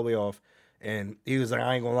shit all the way off. And he was like,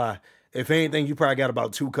 I ain't gonna lie. If anything, you probably got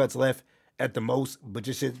about 2 cuts left at the most, but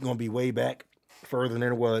your shit's gonna be way back further than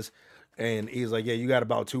it was. And he's like, yeah, you got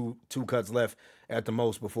about two cuts left at the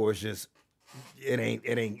most before it's just, it ain't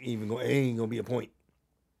gonna be a point.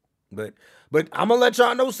 But I'm gonna let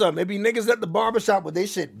y'all know something. It be niggas at the barbershop with they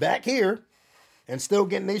shit back here and still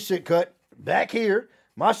getting they shit cut back here.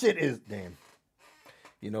 My shit is, damn.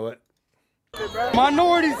 You know what?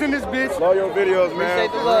 Minorities in this bitch. Love your videos, man.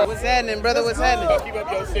 Appreciate the love. What's happening, brother? What's happening? Keep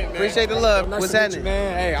up your shit, man. Appreciate the love. What's happening?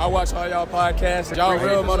 Man, hey, I watch all y'all podcasts. Y'all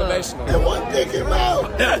real motivational. And one thing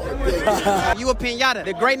about You a pinata.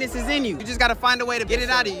 The greatness is in you. You just gotta find a way to get it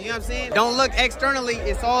out of you. You know what I'm saying? Don't look externally.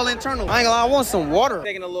 It's all internal. I ain't gonna lie, I want some water.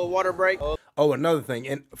 Taking a little water break. Oh, another thing,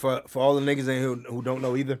 and for all the niggas in here who don't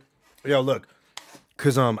know either, yo, look,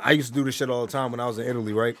 cause I used to do this shit all the time when I was in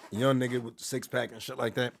Italy, right? Young nigga with 6-pack and shit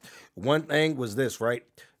like that. One thing was this, right?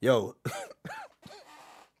 Yo,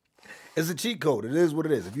 It's a cheat code. It is what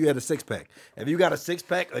it is. If you had a 6-pack. If you got a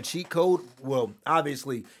 6-pack, a cheat code, well,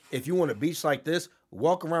 obviously, if you want a beach like this,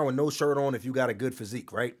 walk around with no shirt on if you got a good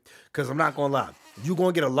physique, right? Because I'm not going to lie. You're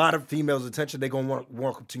going to get a lot of females' attention. They're going to want to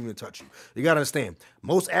walk up to you and touch you. You got to understand.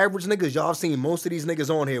 Most average niggas, y'all seen most of these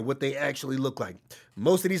niggas on here, what they actually look like.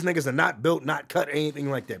 Most of these niggas are not built, not cut, anything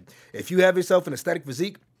like that. If you have yourself an aesthetic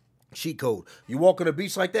physique, cheat code. You walk on the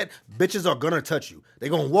beach like that, bitches are gonna touch you. They're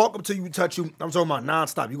gonna walk up to you, touch you. I'm talking about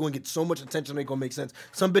nonstop. You're gonna get so much attention, it ain't gonna make sense.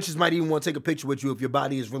 Some bitches might even want to take a picture with you if your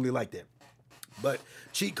body is really like that. But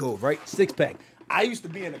cheat code, right? 6-pack. I used to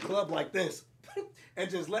be in a club like this and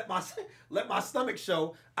just let my stomach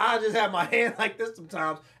show. I just have my hand like this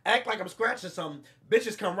sometimes, act like I'm scratching something.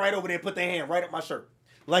 Bitches come right over there, put their hand right up my shirt.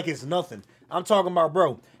 Like it's nothing. I'm talking about,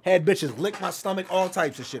 bro, had bitches lick my stomach, all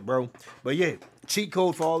types of shit, bro. But yeah, cheat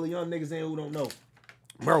code for all the young niggas in who don't know.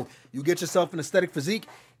 Bro, you get yourself an aesthetic physique,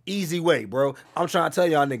 easy way, bro. I'm trying to tell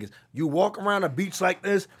y'all niggas, you walk around a beach like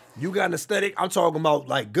this, you got an aesthetic, I'm talking about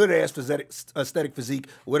like good-ass aesthetic physique,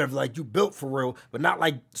 whatever, like you built for real, but not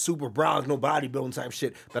like super brows, no bodybuilding type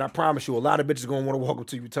shit. But I promise you, a lot of bitches gonna want to walk up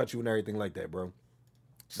to you, touch you, and everything like that, bro.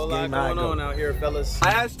 A lot going on out here, fellas.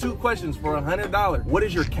 I asked 2 questions for $100. What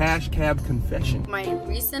is your cash cab confession? My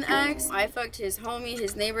recent ex, I fucked his homie,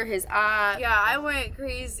 his neighbor, his aunt. Yeah, I went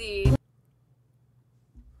crazy.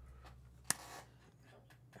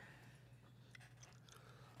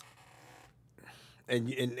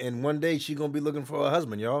 And one day she gonna be looking for a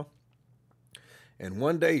husband, y'all. And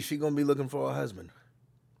one day she gonna be looking for a husband.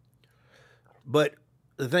 But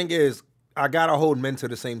the thing is, I gotta hold men to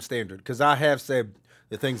the same standard, because I have said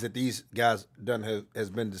the things that these guys done has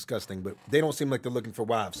been disgusting, but they don't seem like they're looking for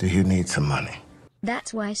wives. Do you need some money?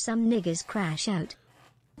 That's why some niggas crash out.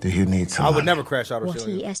 Do you need some money? I would never crash out. What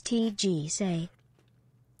ESTG say?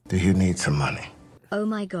 Do you need some money? Oh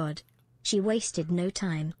my God. She wasted no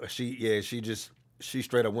time. She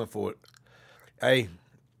straight up went for it. Hey,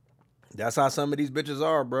 that's how some of these bitches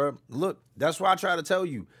are, bro. Look, that's why I try to tell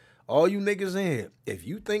you, all you niggas in here, if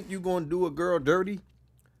you think you gonna do a girl dirty,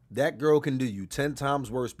 that girl can do you 10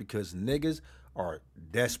 times worse, because niggas are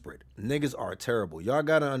desperate. Niggas are terrible. Y'all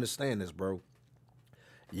gotta understand this, bro.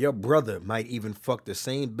 Your brother might even fuck the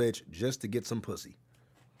same bitch just to get some pussy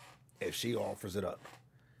if she offers it up.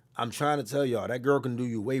 I'm trying to tell y'all, that girl can do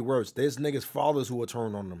you way worse. There's niggas' fathers who will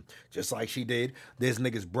turn on them, just like she did. There's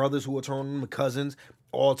niggas' brothers who will turn on them, cousins,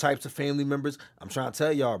 all types of family members. I'm trying to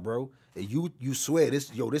tell y'all, bro. You swear,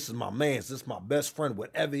 this is my man, this is my best friend,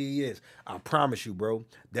 whatever he is. I promise you, bro.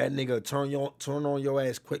 That nigga turn on your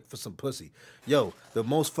ass quick for some pussy. Yo, the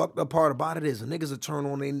most fucked up part about it is the niggas will turn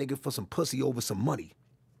on their nigga for some pussy over some money.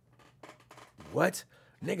 What?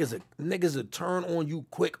 Niggas will turn on you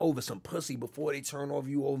quick over some pussy before they turn off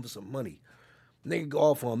you over some money. Nigga go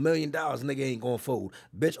off for $1 million, nigga ain't gonna fold.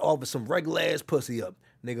 Bitch offer some regular ass pussy up,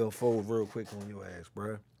 nigga will fold real quick on your ass,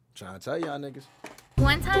 bruh. Trying to tell y'all niggas.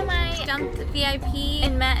 One time I jumped VIP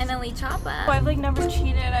and met an elite choppa. I've like never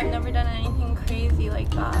cheated. I've never done anything crazy like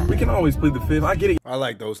that. We can always plead the fifth. I get it. I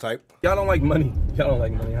like those type. Y'all don't like money. Y'all don't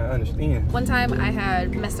like money. I understand. One time I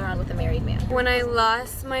had messed around with a married man. When I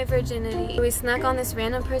lost my virginity, we snuck on this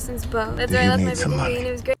random person's boat. That's where I lost my virginity and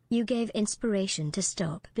it was great. You gave inspiration to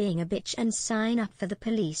stop being a bitch and sign up for the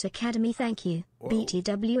police academy. Thank you. Whoa.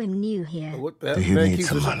 BTW, I'm new here. What the hell? Do you need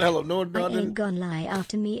some money? I ain't gonna lie,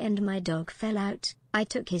 after me and my dog fell out, I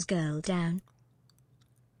took his girl down.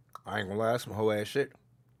 I ain't gonna lie, that's some hoe ass shit.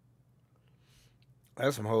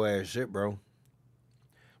 That's some hoe ass shit, bro.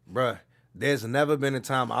 Bruh, there's never been a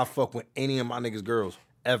time I fuck with any of my niggas' girls.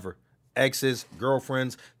 Ever. Exes,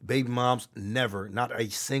 girlfriends, baby moms, never. Not a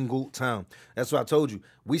single time. That's what I told you.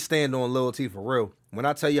 We stand on loyalty for real. When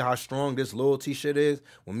I tell you how strong this loyalty shit is,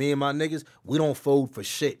 when me and my niggas, we don't fold for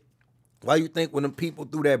shit. Why you think when them people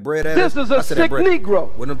threw that bread at us? This is a sick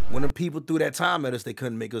Negro. When them people threw that time at us, they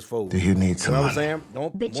couldn't make us fold. Do you need some money? You know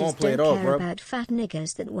what I'm saying? Bitches play don't it off, care bro. about fat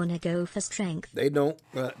niggas that wanna go for strength. They don't.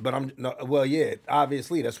 Well, yeah.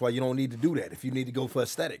 Obviously, that's why you don't need to do that. If you need to go for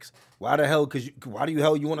aesthetics, why the hell? Why do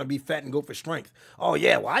you want to be fat and go for strength? Oh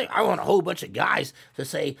yeah, well I want a whole bunch of guys to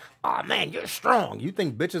say, "Oh man, you're strong." You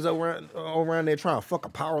think bitches around there trying to fuck a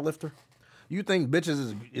power lifter? You think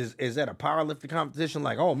bitches is at a powerlifting competition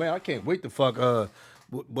like, oh man, I can't wait to fuck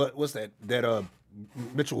what's that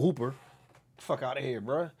Mitchell Hooper? Fuck out of here,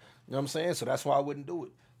 bro. You know what I'm saying? So that's why I wouldn't do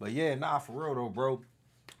it. But yeah, nah, for real though, bro.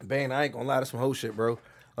 Bang, I ain't gonna lie, to some whole shit, bro.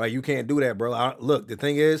 Like you can't do that, bro. Look, the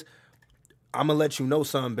thing is, I'm gonna let you know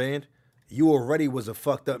something, Band. You already was a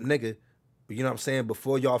fucked up nigga, you know what I'm saying,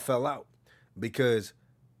 before y'all fell out. Because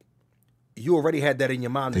you already had that in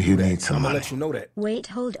your mind to do that. I'm gonna let you know that. Wait,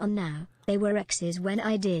 hold on now. They were exes when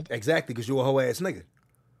I did. Exactly, because you a hoe ass nigga.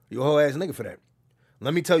 You a whole ass nigga for that.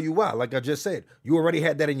 Let me tell you why. Like I just said, you already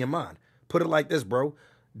had that in your mind. Put it like this, bro.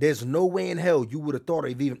 There's no way in hell you would have thought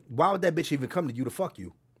of even, why would that bitch even come to you to fuck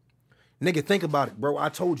you? Nigga, think about it, bro. I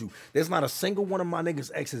told you, there's not a single one of my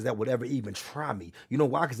niggas' exes that would ever even try me. You know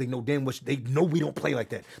why? Because they know damn well, they know we don't play like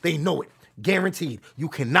that. They know it. Guaranteed. You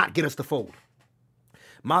cannot get us to fold.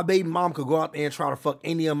 My baby mom could go out there and try to fuck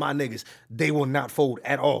any of my niggas. They will not fold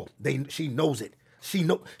at all. She knows it. She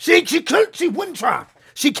wouldn't try.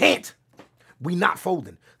 She can't. We not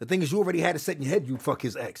folding. The thing is, you already had it set in your head you'd fuck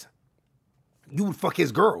his ex. You would fuck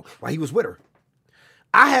his girl while he was with her.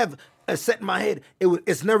 I have a set in my head.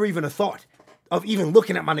 It's never even a thought of even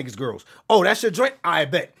looking at my niggas' girls. Oh, that's your joint? I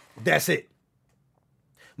bet. That's it.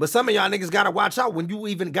 But some of y'all niggas gotta watch out when you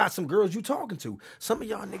even got some girls you talking to. Some of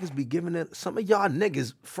y'all niggas be giving it, some of y'all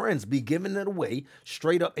niggas, friends, be giving it away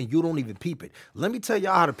straight up and you don't even peep it. Let me tell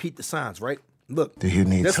y'all how to peep the signs, right? Look, do you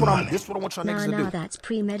need some money? This is what I want y'all niggas to do. Now that's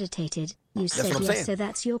premeditated. You said yes, so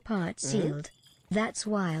that's your part sealed. That's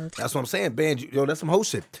wild. That's what I'm saying, man. Yo, that's some whole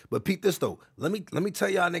shit. But peep this though. Let me tell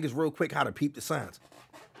y'all niggas real quick how to peep the signs.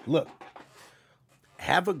 Look,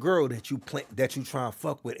 have a girl that you try and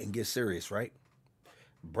fuck with and get serious, right?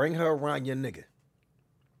 Bring her around your nigga.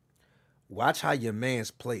 Watch how your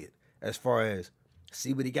mans play it, as far as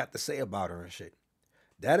see what he got to say about her and shit.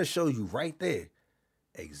 That'll show you right there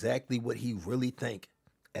exactly what he really think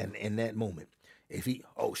and in that moment. If he,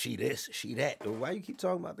 oh, she this, she that. Why you keep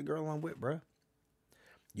talking about the girl I'm with, bruh?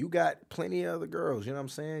 You got plenty of other girls, you know what I'm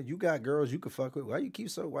saying? You got girls you can fuck with. Why you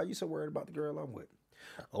so worried about the girl I'm with?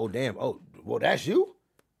 Oh, damn. Oh, well, that's you?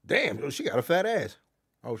 Damn, she got a fat ass.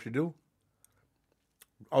 Oh, she do?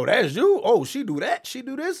 Oh, that's you? Oh, she do that? She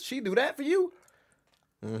do this? She do that for you?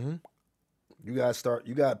 Mm-hmm. You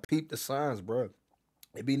gotta peep the signs, bro.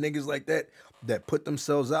 It be niggas like that put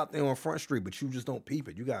themselves out there on Front Street, but you just don't peep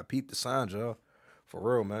it. You gotta peep the signs, y'all. For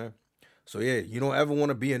real, man. So, yeah, you don't ever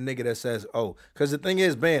want to be a nigga that says, oh, because the thing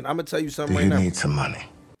is, man, I'm going to tell you something right now. You need some money.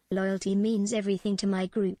 Loyalty means everything to my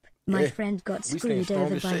group. My friend got screwed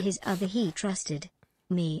over by his other he trusted.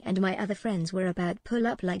 Me and my other friends were about pull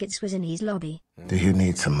up like it was in his lobby. Do you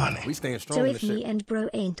need some money? We staying strong. So if me and bro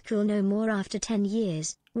ain't cool no more after 10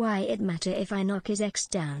 years, why it matter if I knock his ex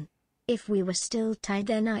down? If we were still tied,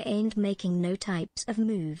 then I ain't making no types of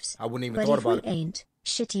moves. I wouldn't even thought about it. But if we ain't,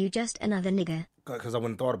 shit, you just another nigga. Because I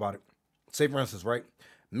wouldn't thought about it. Say, for instance, right?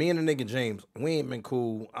 Me and the nigga James, we ain't been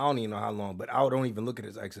cool. I don't even know how long, but I don't even look at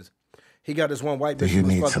his exes. He got this one white bitch who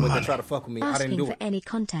was fucking with and try to fuck with me. I didn't do it. Asking for any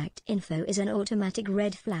contact info is an automatic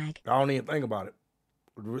red flag. I don't even think about it.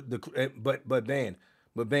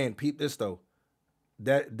 But Ben, peep this though.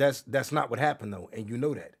 That's not what happened though, and you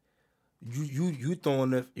know that. You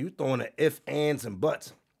throwing the if, ands, and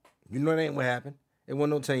buts. You know that ain't what happened. It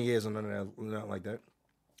wasn't no 10 years or nothing like that.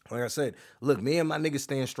 Like I said, look, me and my niggas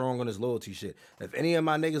stand strong on this loyalty shit. If any of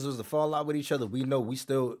my niggas was to fall out with each other, we know we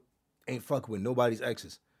still ain't fucking with nobody's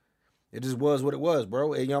exes. It just was what it was,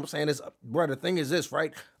 bro. And you know what I'm saying? Bro, the thing is this,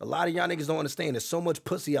 right? A lot of y'all niggas don't understand. There's so much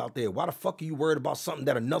pussy out there. Why the fuck are you worried about something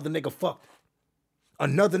that another nigga fucked?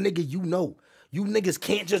 Another nigga you know. You niggas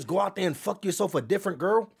can't just go out there and fuck yourself a different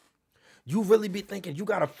girl. You really be thinking you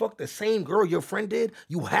gotta fuck the same girl your friend did?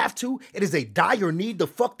 You have to? It is a dire need to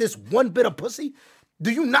fuck this one bit of pussy?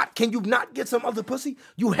 Can you not get some other pussy?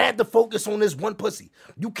 You had to focus on this one pussy.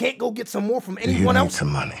 You can't go get some more from anyone else.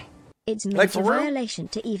 Some money. It's not a violation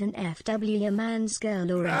to even FW your man's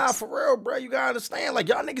girl or ex. Nah, for real, bro. You gotta understand. Like,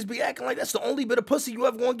 y'all niggas be acting like that's the only bit of pussy you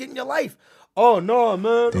ever gonna get in your life. Oh, no,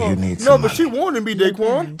 man. No, but she wanted me,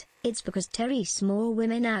 Daquan. It's because Terry's small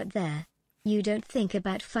women out there. You don't think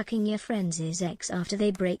about fucking your friend's ex after they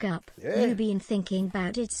break up. Yeah. You've been thinking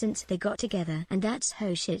about it since they got together, and that's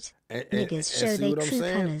hoe shit. Niggas show their true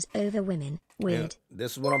colors over women. Weird. Yeah,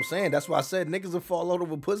 this is what I'm saying. That's why I said niggas will fall out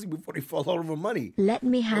over pussy before they fall out over money. Let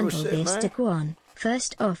me handle this, Daquan.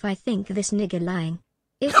 First off, I think this nigga lying.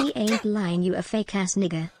 If he ain't lying, you a fake ass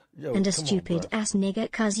nigga. Yo, and a stupid ass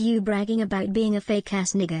nigga, cause you bragging about being a fake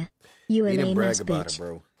ass nigga. You a lame ass bitch.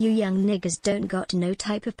 Bro. You young niggas don't got no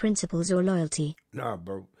type of principles or loyalty. Nah,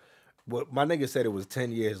 bro. Well, my nigga said it was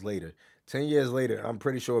 10 years later. 10 years later, I'm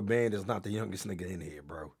pretty sure Band is not the youngest nigga in here,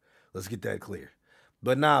 bro. Let's get that clear.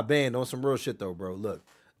 But nah, Band, on some real shit though, bro. Look,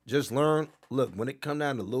 just learn. Look, when it come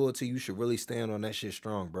down to loyalty, you should really stand on that shit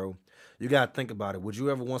strong, bro. You gotta think about it. Would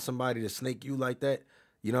you ever want somebody to snake you like that?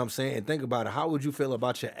 You know what I'm saying? And think about it. How would you feel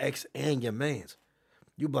about your ex and your mans?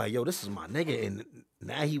 You be like, yo, this is my nigga, and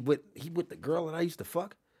now he with the girl that I used to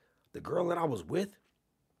fuck, the girl that I was with,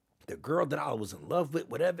 the girl that I was in love with,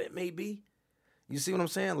 whatever it may be. You see what I'm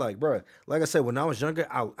saying? Like, bro, like I said, when I was younger,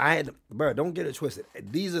 I had, bro, don't get it twisted.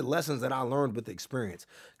 These are lessons that I learned with experience.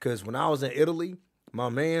 Because when I was in Italy, My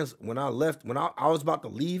mans, when I left, when I was about to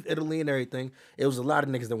leave Italy and everything, it was a lot of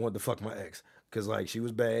niggas that wanted to fuck my ex. Because, like, she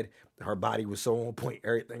was bad. Her body was so on point,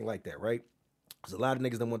 everything like that, right? There's a lot of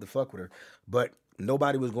niggas that wanted to fuck with her. But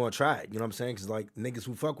nobody was going to try it. You know what I'm saying? Because, like, niggas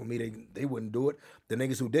who fuck with me, they wouldn't do it. The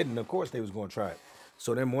niggas who didn't, of course, they was going to try it.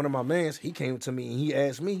 So then one of my mans, he came to me and he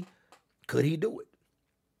asked me, could he do it?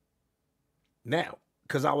 Now,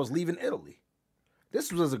 because I was leaving Italy.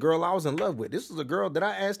 This was a girl I was in love with. This was a girl that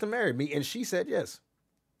I asked to marry me, and she said yes.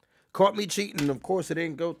 Caught me cheating, and of course it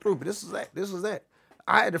didn't go through, but this is that. This was that.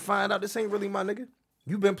 I had to find out this ain't really my nigga.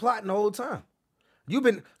 You've been plotting the whole time.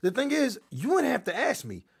 The thing is, you wouldn't have to ask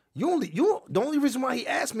me. The only reason why he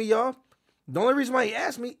asked me, y'all, the only reason why he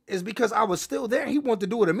asked me is because I was still there. He wanted to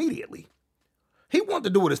do it immediately. He wanted to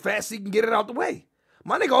do it as fast as he can get it out the way.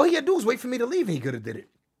 My nigga, all he had to do was wait for me to leave, and he could have did it.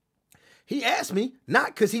 He asked me, not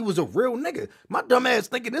because he was a real nigga. My dumb ass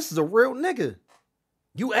thinking this is a real nigga.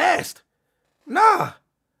 You asked. Nah.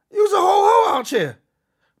 You was a hoe out here.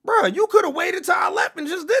 Bruh, you could have waited till I left and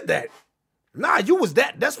just did that. Nah, you was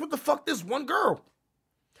that desperate to fuck this one girl.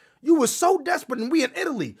 You was so desperate, and we in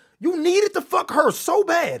Italy. You needed to fuck her so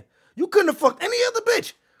bad. You couldn't have fucked any other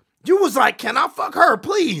bitch. You was like, can I fuck her,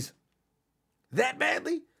 please? That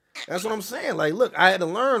badly? That's what I'm saying. Like, look, I had to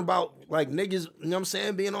learn about, like, niggas, you know what I'm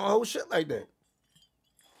saying, being on whole shit like that.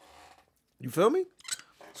 You feel me?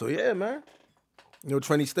 So, yeah, man. You know,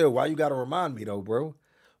 Trini Still, why you gotta remind me, though, bro?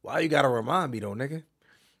 Why you gotta remind me, though, nigga?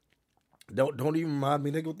 Don't even remind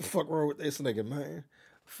me, nigga. What the fuck wrong with this nigga, man?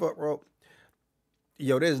 Fuck wrong.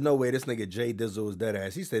 Yo, there's no way this nigga Jay Dizzle is dead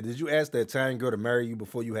ass. He said, did you ask the Italian girl to marry you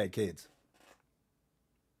before you had kids?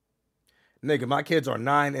 Nigga, my kids are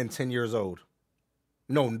 9 and 10 years old.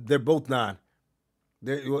 No, they're both 9.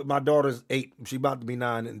 My daughter's 8. She about to be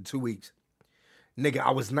 9 in 2 weeks. Nigga,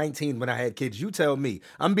 I was 19 when I had kids. You tell me.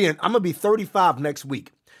 I'm gonna be 35 next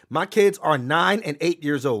week. My kids are 9 and 8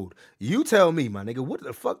 years old. You tell me, my nigga, what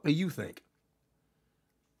the fuck do you think?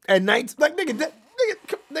 At night, like, nigga.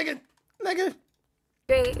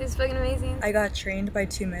 Great, it's fucking amazing. I got trained by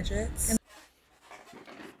 2 midgets.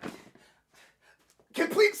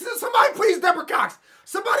 Somebody please Deborah Cox.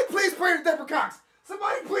 Somebody please pray to Deborah Cox.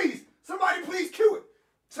 Somebody please cue it.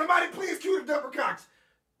 Somebody please cue the Deborah Cox.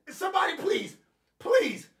 Somebody please.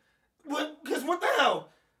 Because what the hell?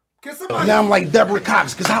 Now I'm like Deborah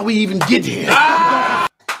Cox, because how we even get here?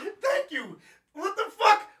 Thank you. What the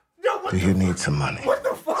fuck? Yo, Do you need some money? What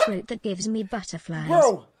the fuck? Fruit that gives me butterflies.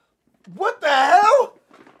 Bro, what the hell?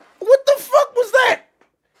 What the fuck was that?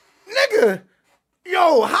 Nigga.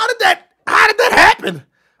 Yo, how did that happen?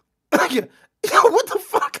 Yo, what the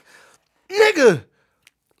fuck? Nigga.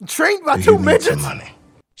 Trained by 2 midgets.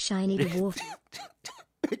 Shiny dwarf.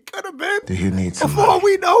 It could have been. Do you need some Before money?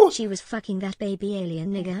 we know. She was fucking that baby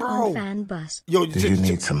alien nigga Bro. on fan bus. Yo, Do you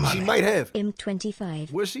need some money? She might have. Im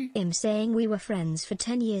 25. Was she? Im saying we were friends for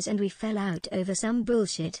 10 years and we fell out over some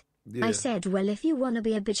bullshit. Yeah. I said, well, if you wanna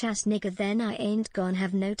be a bitch ass nigga, then I ain't gon'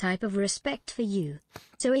 have no type of respect for you.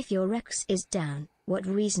 So if your Rex is down, what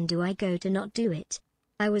reason do I go to not do it?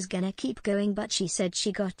 I was gonna keep going, but she said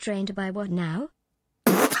she got trained by what now?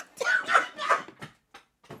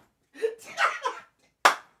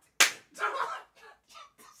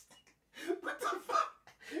 What the fuck?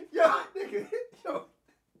 Yo, nigga. Yo.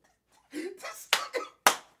 This nigga.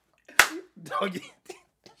 Doggy.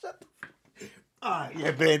 Shut the fuck. Alright,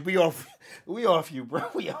 yeah, man. We off you, bro.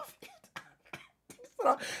 We off you.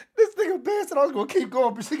 This nigga bad said I was gonna keep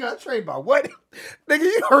going, but she got trained by what? Nigga,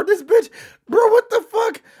 you heard this bitch? Bro, what the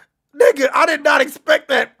fuck? Nigga, I did not expect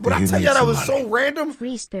that. But I tell you, that was so random.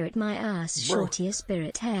 Free spirit my ass, shortier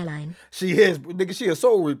spirit hairline. She is, nigga, she a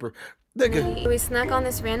soul reaper. Nigga. We snuck on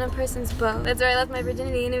this random person's boat. That's where I left my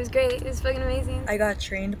virginity, and it was great. It was fucking amazing. I got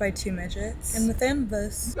trained by 2 midgets. And within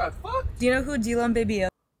this, You got fucked? do you know who Dylan Baby is?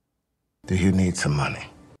 Do you need some money?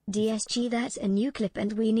 DSG, that's a new clip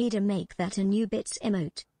and we need to make that a new bits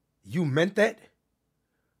emote. You meant that?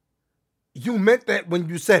 You meant that when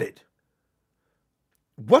you said it.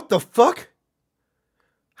 What the fuck?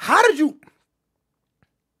 How did you?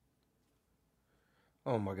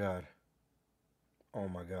 Oh my God. Oh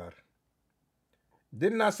my God.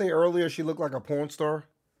 Didn't I say earlier she looked like a porn star?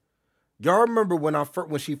 Y'all remember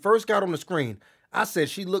when she first got on the screen, I said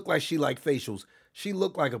she looked like she liked facials. She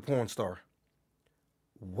looked like a porn star.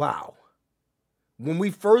 Wow. When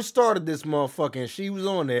we first started this motherfucker and she was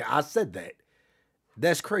on there, I said that.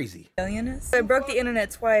 That's crazy. Alienist? I broke the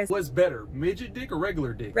internet twice. What's better, midget dick or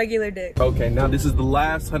regular dick? Regular dick. Okay, now this is the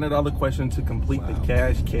last $100 question to complete the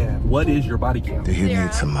cash cab. What is your body count? Do you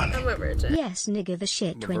need some money? I'm a virgin. Yes, nigga, the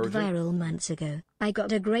shit went viral months ago. I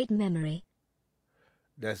got a great memory.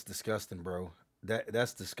 That's disgusting, bro.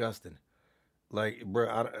 That's disgusting. Like,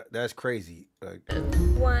 bro, that's crazy. Like,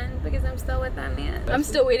 1, because I'm still with that man. I'm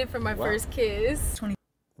still waiting for my first kiss. 20.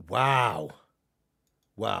 Wow.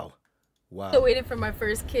 Wow. Wow. Still waiting for my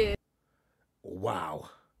first kiss. Wow.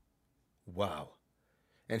 Wow.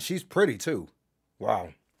 And she's pretty too.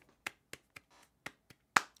 Wow.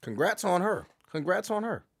 Congrats on her. Congrats on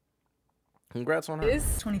her. Congrats on her.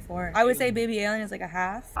 It's 24. I would say baby alien is like a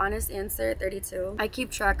half. Honest answer, 32. I keep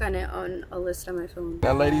track on it on a list on my phone.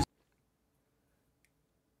 That ladies.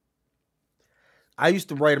 I used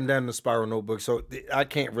to write them down in the spiral notebook, so I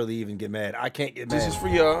can't really even get mad. I can't get mad. This is for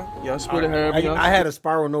y'all. Y'all split it. I had a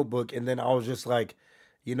spiral notebook, and then I was just like,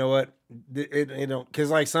 you know what?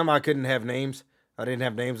 Because like some I couldn't have names. I didn't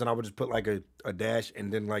have names, and I would just put like a dash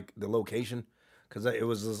and then like the location, because it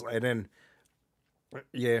was just, and then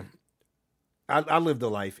yeah, I lived a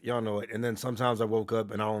life, y'all know it. And then sometimes I woke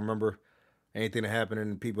up and I don't remember anything that happened,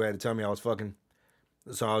 and people had to tell me I was fucking.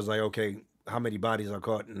 So I was like, okay, how many bodies I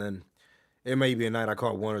caught, and then it may be a night I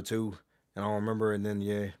caught 1 or 2, and I don't remember. And then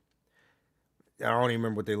yeah, I don't even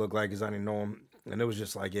remember what they look like because I didn't know them. And it was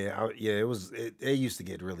just like, it used to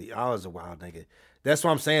get really, I was a wild nigga. That's what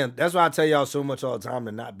I'm saying. That's why I tell y'all so much all the time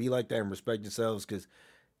to not be like that and respect yourselves, because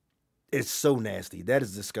it's so nasty. That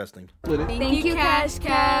is disgusting. Thank you, Cash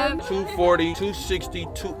Cab. 240, 260,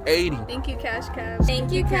 280. Thank you, Cash Cab.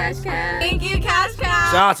 Thank you, Cash Cab. Thank you, Cash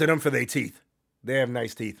Cab. Shout out to them for their teeth. They have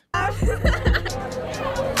nice teeth.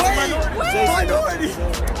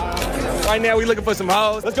 Right now, we looking for some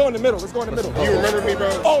hoes. Let's go in the middle. Let's go in the middle. You remember me, bro?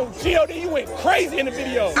 Oh, G.O.D., you went crazy in the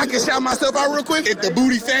video. I can shout myself out real quick. If the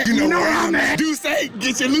booty fat, you know where I'm at. Do say,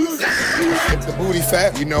 get your loose. If the booty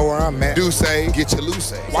fat, you know where I'm at. Do say, get your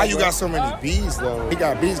loose. Why you got so many B's, though? He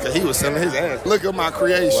got B's because he was selling his ass. Look at my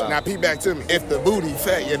creation. Wow. Now, peep back to me. If the booty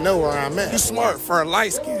fat, you know where I'm at. You smart for a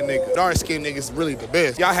light-skinned nigga. Dark-skinned niggas really the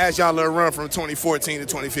best. Y'all had y'all little run from 2014 to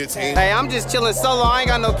 2015. Hey, I'm just chilling solo. I ain't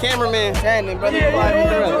got no cameraman. Standing, brother.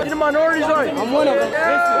 Yeah. The minorities are. I'm one of them.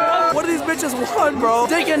 Yeah. What do these bitches want, bro?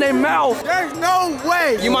 Dick in their mouth. There's no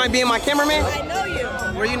way. You mind being my cameraman? I know you.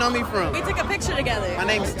 Where you know me from? We took a picture together. My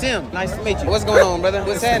name's Tim. Nice to meet you. What's going on, brother?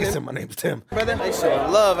 What's happening? My name's Tim. Brother, they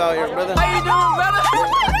showing love out here, brother. How you doing,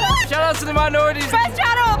 brother? Shout out to the minorities. Best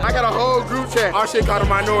channel. I got a whole group chat. Our shit called a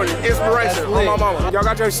minority. Inspiration. On my mama. Y'all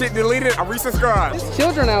got your shit deleted? I resubscribed. There's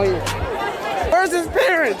children out here. Where's his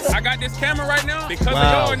parents? I got this camera right now because of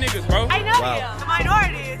y'all niggas, bro. I know you. The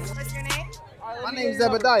minorities. What's your name? My name's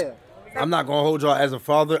Zebediah. I'm not gonna hold y'all. As a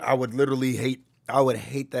father, I would literally hate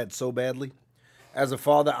that so badly. As a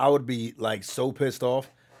father, I would be like so pissed off.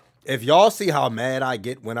 If y'all see how mad I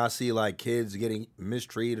get when I see like kids getting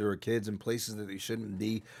mistreated or kids in places that they shouldn't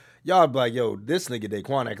be, y'all be like, yo, this nigga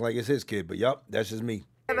Daquan act like it's his kid. But yup, that's just me.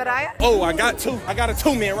 Oh, I got two. I got a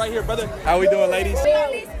 2-man right here, brother. How we doing, ladies? We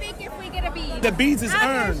only speak if we get a bead. The beads is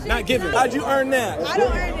earned, not given. How'd you earn that? I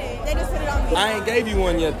don't earn it. They just put it on me. I ain't gave you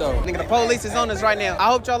one yet, though. Nigga, the police is on us right now. I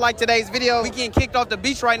hope y'all like today's video. We getting kicked off the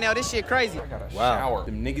beach right now. This shit crazy. I got a shower.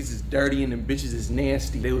 Them niggas is dirty and them bitches is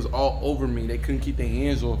nasty. They was all over me. They couldn't keep their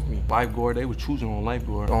hands off me. Lifeguard, they was choosing on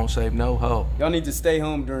lifeguard. Don't save no hoe. Y'all need to stay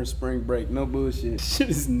home during spring break. No bullshit. Shit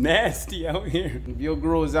is nasty out here. If your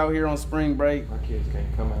girl is out here on spring break, my kids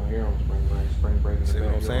can't come out here on spring break. Spring break in the See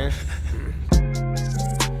what I'm saying?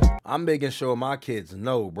 I'm making sure my kids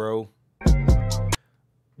know, bro.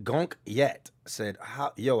 Gonk Yet said,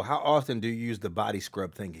 how often do you use the body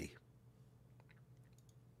scrub thingy?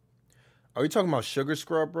 Are you talking about sugar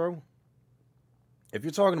scrub, bro? If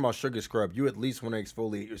you're talking about sugar scrub, you at least want to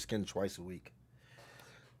exfoliate your skin twice a week.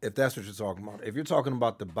 If that's what you're talking about. If you're talking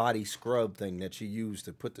about the body scrub thing that you use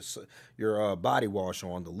to put your body wash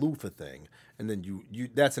on, the loofah thing, and then you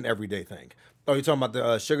that's an everyday thing. Oh, you're talking about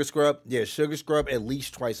the sugar scrub? Yeah, sugar scrub at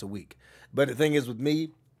least twice a week. But the thing is with me,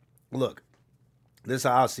 look, this is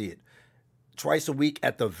how I see it. Twice a week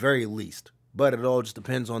at the very least. But it all just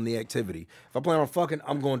depends on the activity. If I plan on fucking,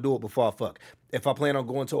 I'm going to do it before I fuck. If I plan on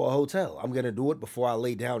going to a hotel, I'm going to do it before I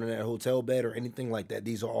lay down in that hotel bed or anything like that.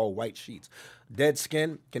 These are all white sheets. Dead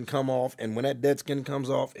skin can come off, and when that dead skin comes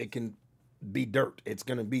off, it can be dirt. It's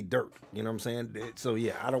going to be dirt. You know what I'm saying? So,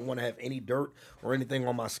 yeah, I don't want to have any dirt or anything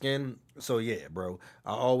on my skin. So, yeah, bro,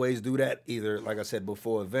 I always do that either, like I said,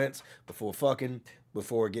 before events, before fucking,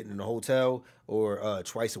 before getting in the hotel, or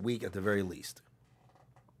twice a week at the very least.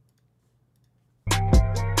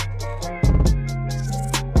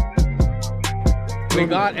 We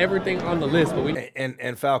got everything on the list, but we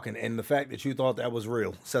and Falcon, and the fact that you thought that was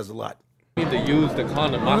real says a lot. Need to use the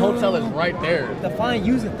condom. My hotel is right there. Define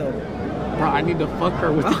use it though. Bro, I need to fuck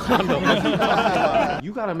her with the condom.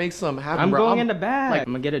 You gotta make something happen, I'm bro. going in the bag. Like,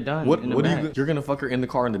 I'm gonna get it done. What in the are bag. you're gonna fuck her in the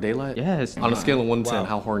car in the daylight? Yes. On a scale of 1 to 10,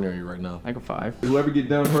 how horny are you right now? Like a 5. Whoever get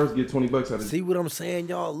down first get $20 out of it. See what I'm saying,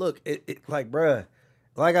 y'all? Look, like, bruh,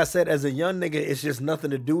 like I said, as a young nigga, it's just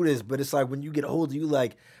nothing to do this. But it's like when you get older, you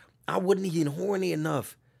like, I wasn't even horny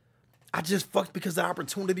enough. I just fucked because the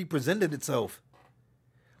opportunity presented itself.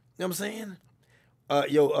 You know what I'm saying?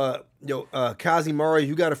 Kazi Mari,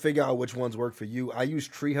 you got to figure out which ones work for you. I use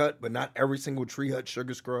Tree Hut, but not every single Tree Hut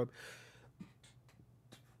sugar scrub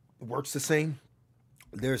works the same.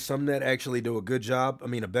 There's some that actually do a good job. I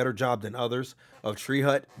mean, a better job than others of Tree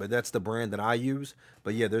Hut, but that's the brand that I use.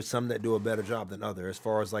 But yeah, there's some that do a better job than others as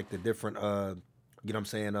far as like the different, you know what I'm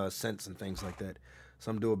saying, scents and things like that.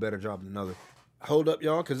 Some do a better job than others. Hold up,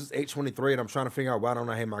 y'all, because it's 8:23 and I'm trying to figure out why don't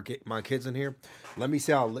I have my kids in here. Let me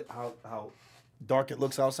see how dark it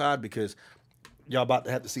looks outside because y'all about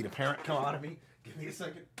to have to see the parent come out of me. Give me a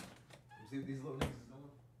second. See what these little niggas is doing.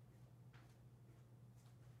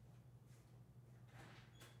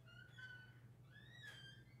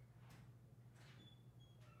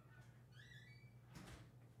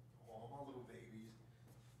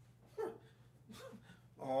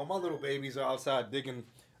 Oh, my little babies are outside digging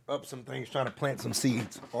up some things, trying to plant some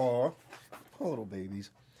seeds. Oh, poor little babies.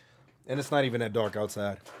 And it's not even that dark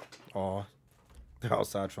outside. Oh, they're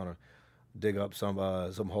outside trying to dig up some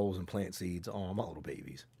holes and plant seeds. Oh, my little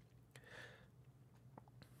babies.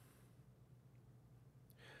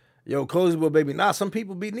 Yo, cozy boy, baby. Nah, some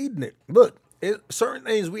people be needing it. Look, certain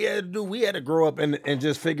things we had to do, we had to grow up and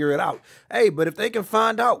just figure it out. Hey, but if they can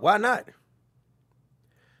find out, why not?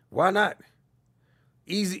 Why not?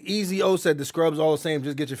 Easy O said the scrubs all the same,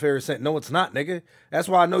 just get your favorite scent. No, it's not, nigga. That's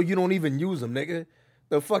why I know you don't even use them, nigga.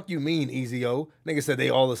 The fuck you mean, Easy O? Nigga said they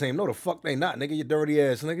all the same. No, the fuck they not, nigga. You dirty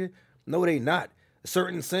ass, nigga. No, they not.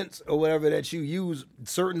 Certain scents or whatever that you use,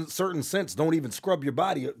 certain scents don't even scrub your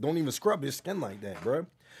body, don't even scrub your skin like that, bro.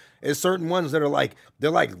 There's certain ones that are like,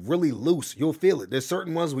 they're like really loose. You'll feel it. There's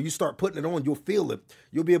certain ones where you start putting it on, you'll feel it.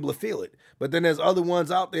 You'll be able to feel it. But then there's other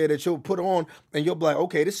ones out there that you'll put on and you'll be like,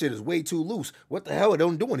 okay, this shit is way too loose. What the hell? It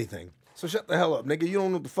don't do anything. So shut the hell up, nigga. You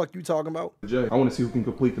don't know what the fuck you talking about. Jay, I want to see who can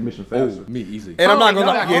complete the mission faster. Me, easy. And I'm not gonna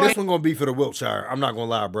lie. Yeah, this one gonna be for the Wiltshire. I'm not gonna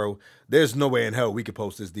lie, bro. There's no way in hell we could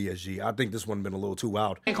post this DSG. I think this one been a little too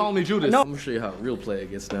wild. Can't call me Judas. No. I'm gonna show you how a real player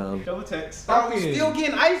gets down. Show the text. Are we still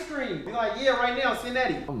getting ice cream? Be like, yeah, right now, send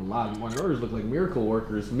that. I'm lying. My orders look like miracle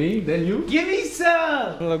workers. Me, then you. Give me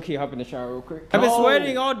some. Low key, hop in the shower real quick. I've been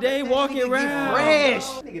sweating all day, walking around. Fresh.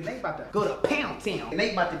 Nigga, they about to go to Pound Town. And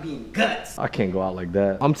they about to be in guts. I can't go out like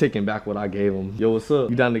that. I'm taking back what I gave him. Yo, what's up?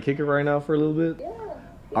 You down to kick it right now for a little bit? Yeah.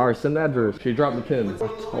 All right, send the address. She dropped the pin. I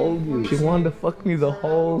told you. She wanted to fuck me the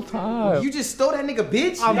whole time. You just stole that nigga,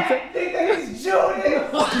 bitch? That nigga is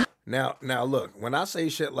Judas. Now look, when I say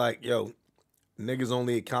shit like, yo, niggas'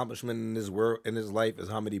 only accomplishment in this world, in this life is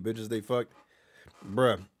how many bitches they fucked,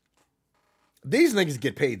 bruh, these niggas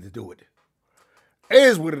get paid to do it. It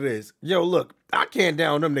is what it is. Yo, look, I can't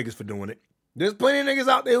down them niggas for doing it. There's plenty of niggas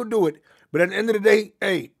out there who do it. But at the end of the day,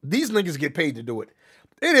 hey, these niggas get paid to do it.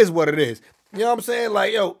 It is what it is. You know what I'm saying?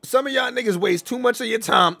 Like, yo, some of y'all niggas waste too much of your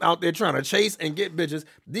time out there trying to chase and get bitches.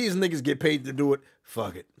 These niggas get paid to do it.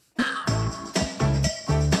 Fuck it. Come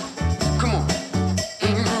on.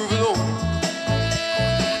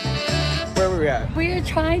 Where we at? We're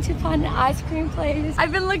trying to find an ice cream place.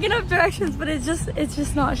 I've been looking up directions, but it's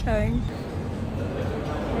just not showing.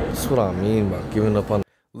 That's what I mean by giving up on.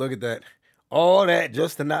 Look at that. All that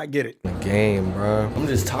just to not get it. The game, bro. I'm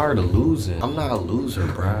just tired of losing. I'm not a loser,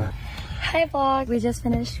 bro. Hi vlog, we just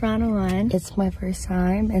finished round 1. It's my first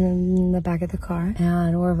time in the back of the car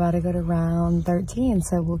and we're about to go to round 13,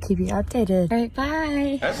 so we'll keep you updated. All right,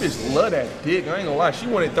 bye. That bitch love that dick. I ain't gonna lie, she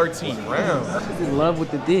wanted 13 rounds. She's in love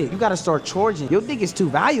with the dick. You gotta start charging. Your dick is too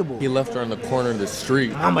valuable. He left her in the corner of the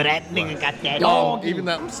street. Mama, that nigga got that dog. Even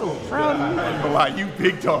that. I'm so proud of you. I ain't gonna lie, you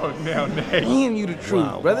big dog now, Nate. Damn, you the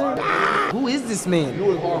truth, brother. Who is this man? You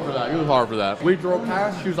was hard for that. You was hard for that. We drove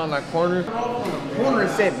past. She was on that corner. Corner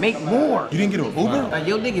and said, make more. You didn't get an Uber? Like,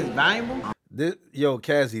 your dick is valuable? Yo,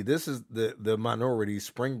 Kazzy, this is the minority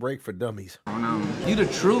spring break for dummies. Oh, no. You the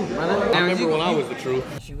truth, brother. I remember when I was the truth.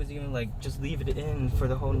 She was even like, just leave it in for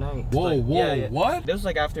the whole night. Whoa, like, whoa, yeah. What? This was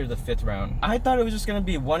like after the 5th round. I thought it was just gonna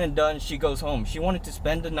be one and done, she goes home. She wanted to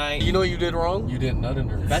spend the night. You know what you did wrong? You didn't nut in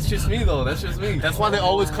her. That's just me though, that's just me. That's why they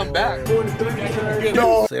always come back.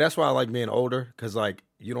 See, that's why I like being older, cause like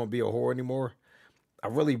you don't be a whore anymore. I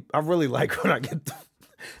really like when I get the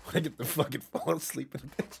fucking fall asleep in the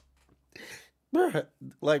bitch.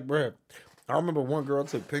 Bruh, I remember one girl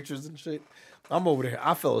took pictures and shit. I'm over there.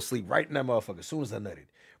 I fell asleep right in that motherfucker as soon as I nutted.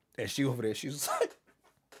 And she over there, she was like,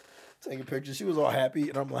 taking pictures. She was all happy,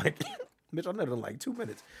 and I'm like, bitch, I done in like 2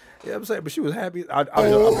 minutes. You know what I'm saying? But she was happy.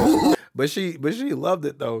 But she loved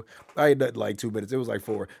it though. I ain't done like 2 minutes. It was like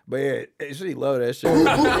 4. But yeah, she loved that shit.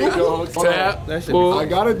 Tap. That shit. I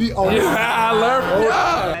gotta be on. Yeah, I learned from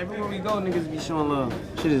y'all. Everywhere we go, niggas be showing love.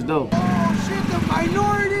 Shit is dope. Oh shit, the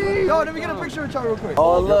minority! Yo, let me get a picture with y'all real quick.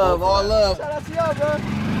 All love, all love. Shout out to y'all, bro.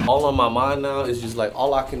 All on my mind now is just like,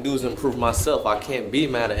 all I can do is improve myself. I can't be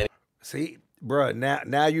mad at anyone. See, bruh,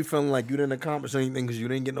 now you feeling like you didn't accomplish anything because you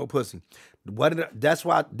didn't get no pussy. That's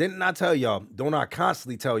why, didn't I tell y'all, don't I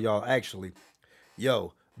constantly tell y'all actually,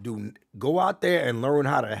 yo, go out there and learn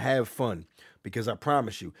how to have fun. Because I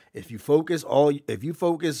promise you, if you focus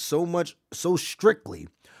so strictly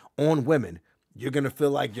on women, you're going to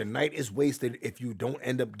feel like your night is wasted if you don't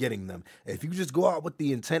end up getting them. If you just go out with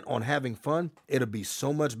the intent on having fun, it'll be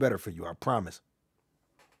so much better for you, I promise.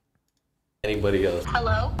 Anybody else?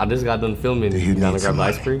 Hello? I just got done filming. You gotta grab the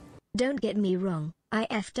ice cream? Don't get me wrong, I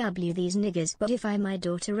FW these niggas, but if my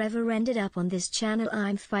daughter ever ended up on this channel,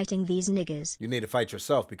 I'm fighting these niggas. You need to fight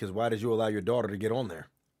yourself, because why did you allow your daughter to get on there?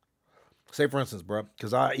 Say, for instance, bro,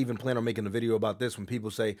 because I even plan on making a video about this when people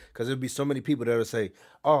say, because there'll be so many people that'll say,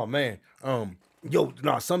 oh, man, yo,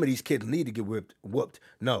 nah, some of these kids need to get whooped.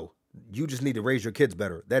 No, you just need to raise your kids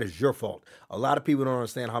better. That is your fault. A lot of people don't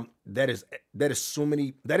understand how that is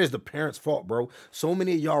the parents' fault, bro. So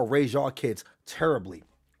many of y'all raise y'all kids terribly.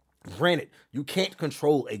 Granted, you can't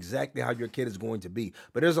control exactly how your kid is going to be,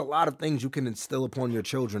 but there's a lot of things you can instill upon your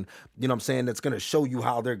children, you know what I'm saying, that's going to show you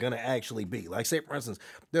how they're going to actually be. Like, say, for instance,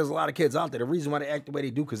 there's a lot of kids out there, the reason why they act the way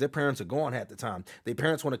they do, because their parents are gone half the time. Their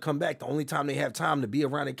parents want to come back. The only time they have time to be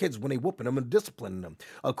around their kids is when they whooping them and disciplining them.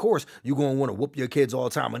 Of course, you're going to want to whoop your kids all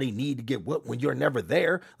the time, and they need to get whooped when you're never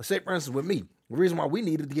there. Let's say, for instance, with me. The reason why we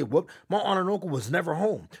needed to get whooped, my aunt and uncle was never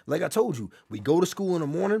home. Like I told you, we go to school in the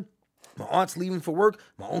morning. My aunt's leaving for work.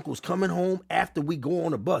 My uncle's coming home after we go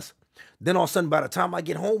on a bus. Then all of a sudden, by the time I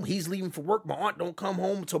get home, he's leaving for work. My aunt don't come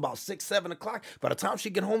home until about 6, 7 o'clock. By the time she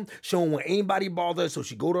get home, she don't want anybody bother her, so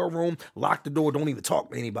she go to her room, lock the door, don't even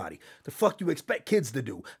talk to anybody. The fuck you expect kids to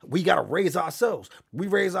do? We got to raise ourselves. We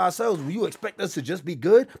raise ourselves. Will you expect us to just be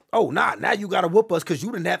good? Oh, nah, now you got to whoop us because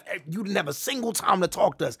you didn't have a single time to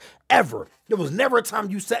talk to us, ever. There was never a time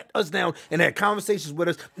you sat us down and had conversations with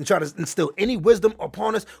us and try to instill any wisdom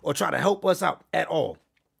upon us or try to help us out at all.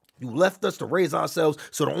 You left us to raise ourselves,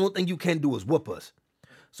 so the only thing you can do is whoop us.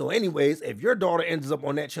 So anyways, if your daughter ends up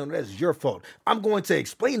on that channel, that's your fault. I'm going to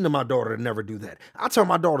explain to my daughter to never do that. I tell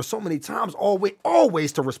my daughter so many times,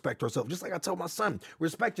 always to respect herself. Just like I tell my son,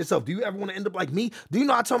 respect yourself. Do you ever want to end up like me? Do you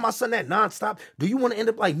know I tell my son that nonstop? Do you want to end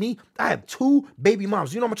up like me? I have 2 baby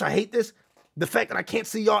moms. You know how much I hate this? The fact that I can't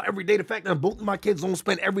see y'all every day. The fact that both of my kids don't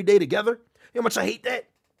spend every day together. You know how much I hate that?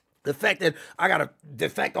 The fact that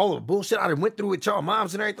all the bullshit I went through with y'all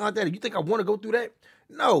moms and everything like that. You think I want to go through that?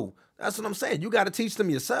 No, that's what I'm saying. You got to teach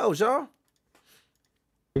them yourselves, y'all.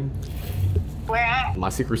 Where at? My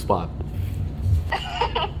secret spot.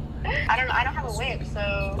 I don't know. I don't have a whip, so.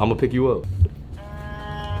 I'm gonna pick you up.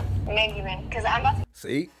 Maybe then, because I'm about to.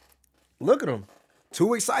 See, look at them,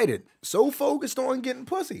 too excited, so focused on getting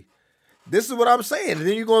pussy. This is what I'm saying. And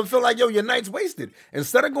then you're going to feel like, yo, your night's wasted.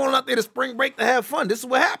 Instead of going out there to spring break to have fun, this is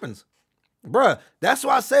what happens. Bruh, that's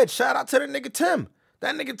why I said, shout out to the nigga Tim.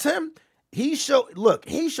 That nigga Tim, he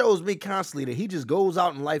shows me constantly that he just goes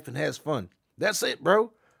out in life and has fun. That's it,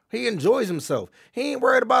 bro. He enjoys himself. He ain't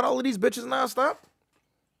worried about all of these bitches nonstop.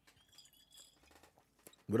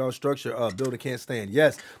 Without structure, building can't stand.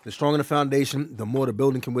 Yes, the stronger the foundation, the more the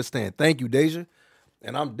building can withstand. Thank you, Deja.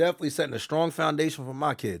 And I'm definitely setting a strong foundation for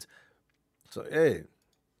my kids. So, hey.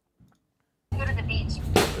 Go to the beach.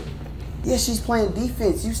 Yeah, she's playing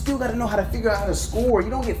defense. You still got to know how to figure out how to score. You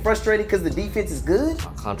don't get frustrated because the defense is good.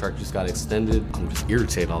 My contract just got extended. I'm just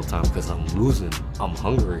irritated all the time because I'm losing. I'm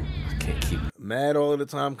hungry. I can't keep it. Mad all the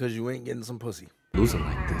time because you ain't getting some pussy. Losing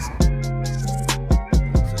like this.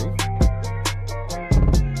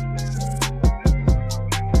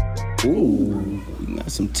 See? Ooh, you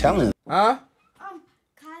got some talent. Huh?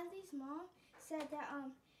 Kylie's mom said that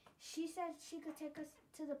she said she could take us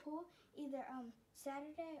to the pool either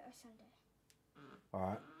Saturday or Sunday. All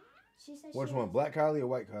right. She said which one, black Kylie or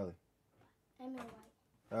white Kylie? I mean white.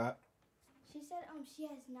 All right. She said she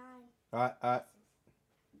has 9. All right, all right.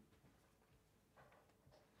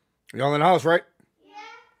 Y'all in the house, right?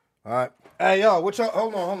 Yeah. All right. Hey, y'all, what y'all,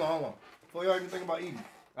 hold on. Before y'all even think about eating.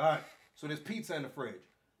 All right. So there's pizza in the fridge.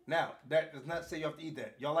 Now, that does not say you have to eat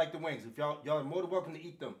that. Y'all like the wings. If y'all are more than welcome to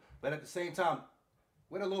eat them. But at the same time,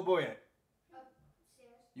 where the little boy at? Upstairs.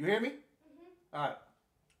 You hear me? Mm-hmm. All right.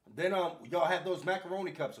 Then y'all have those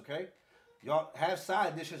macaroni cups, okay? Y'all have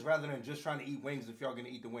side dishes rather than just trying to eat wings if y'all gonna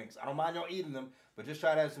eat the wings. I don't mind y'all eating them, but just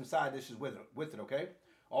try to have some side dishes with it, okay?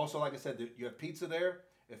 Also, like I said, you have pizza there,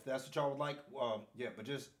 if that's what y'all would like. Yeah, but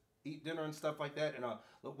just eat dinner and stuff like that. And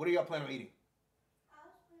look, what are y'all planning on eating?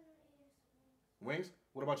 Wings?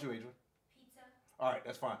 What about you, Adrian? Pizza. All right,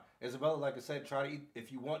 that's fine. Isabella, like I said, try to eat.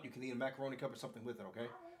 If you want, you can eat a macaroni cup or something with it, okay?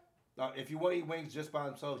 If you want to eat wings just by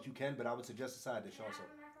themselves, you can, but I would suggest a side dish also.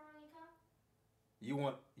 You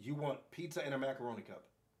want pizza and a macaroni cup?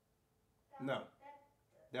 No.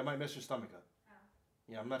 That might mess your stomach up.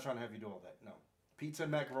 Yeah, I'm not trying to have you do all that. No. Pizza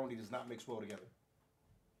and macaroni does not mix well together.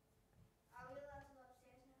 Are we allowed to go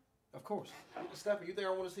upstairs now? Of course. Stephanie, you think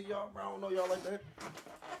I want to see y'all? I don't know y'all like that.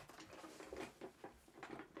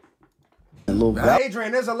 Now,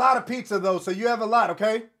 Adrian, there's a lot of pizza though, so you have a lot,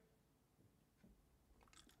 okay?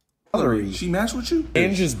 She matched with you?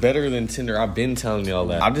 Hinge is better than Tinder. I've been telling y'all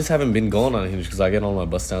that. I just haven't been going on Hinge because I get all my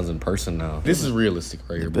bust downs in person now. This is realistic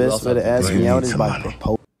right here. The best way to ask me out is by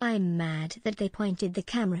proposal. I'm mad that they pointed the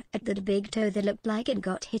camera at that big toe that looked like it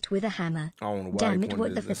got hit with a hammer. I don't know why Damn they it, what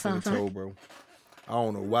pointed the at this nigga toe, fuck? bro. I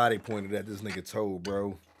don't know why they pointed at this nigga toe,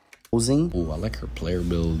 bro. Ooh, I like her player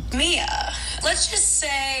build. Mia, let's just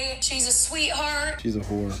say she's a sweetheart. She's a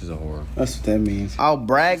whore. She's a whore. That's what that means. I'll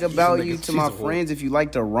brag about you to my friends if you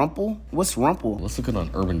like to rumple. What's rumple? Let's look it on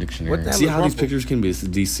Urban Dictionary. What the See hell how is these pictures can be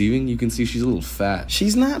deceiving? You can see she's a little fat.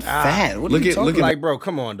 She's not fat. What are you talking like, bro,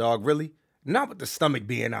 come on, dog. Really? Not with the stomach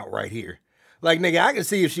being out right here. Like, nigga, I can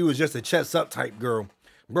see if she was just a chest up type girl.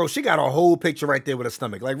 Bro, she got a whole picture right there with her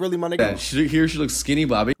stomach. Like, really, my nigga? Yeah, here she looks skinny,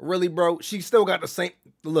 Bobby. Really, bro? She still got the same...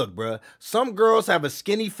 Look, bro. Some girls have a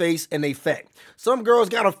skinny face and they fat. Some girls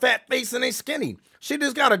got a fat face and they skinny. She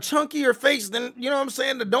just got a chunkier face than, you know what I'm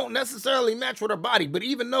saying, that don't necessarily match with her body. But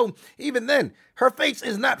even then, her face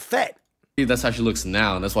is not fat. That's how she looks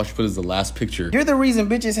now, and that's why she put it as the last picture. You're the reason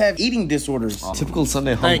bitches have eating disorders. Typical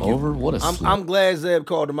Sunday hungover? What a slut. I'm glad Zeb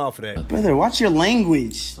called him out for that. Brother, watch your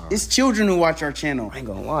language. Sorry. It's children who watch our channel. I ain't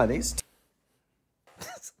gonna lie, Nigga,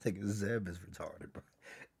 Zeb is retarded, bro.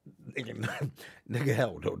 Nigga,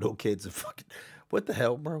 hell no kids are fucking... What the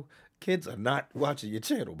hell, bro? Kids are not watching your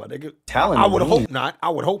channel, but nigga... I would hope not. I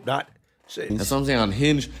would hope not. Shit. That's what I'm saying. On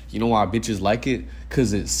Hinge, you know why bitches like it?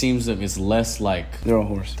 Because it seems that it's less like... They're all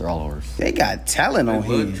horse. They're all horse. They got talent on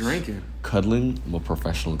Hinge. Drinking. Cuddling, I'm a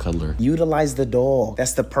professional cuddler. Utilize the dog.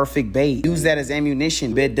 That's the perfect bait. Use that as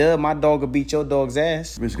ammunition. Bet dub, my dog will beat your dog's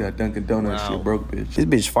ass. Bitch got Dunkin' Donuts. She a broke bitch. This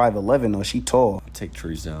bitch 5'11" though. She tall. Take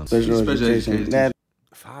trees down. Special education. That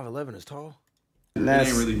 5'11" is tall? That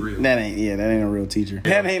ain't really real. That ain't a real teacher.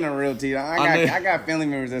 That ain't a real teacher. I got family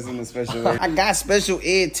members that's in the special ed. I got special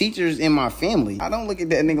ed teachers in my family. I don't look at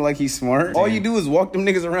that nigga like he's smart. All you do is walk them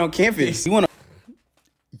niggas around campus. You wanna...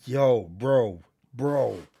 Yo, bro.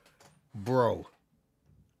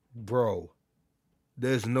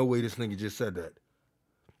 There's no way this nigga just said that.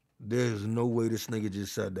 There's no way this nigga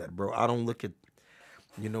just said that, bro. I don't look at...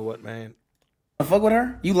 You know what, man? Fuck with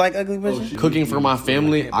her? You like ugly bitches? Cooking for my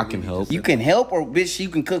family, I can help. You can help, or bitch, you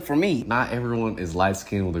can cook for me. Not everyone is light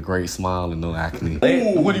skinned with a great smile and no acne.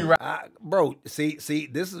 What do you... Bro, see,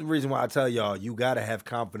 this is the reason why I tell y'all, you gotta have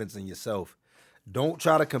confidence in yourself. Don't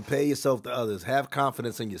try to compare yourself to others. Have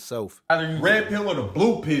confidence in yourself. Either you red pill or the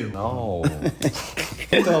blue pill. No. What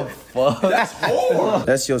the fuck? That's hard.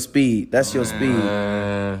 That's your speed. That's your speed.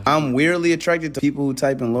 I'm weirdly attracted to people who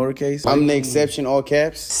type in lowercase. I'm the exception, all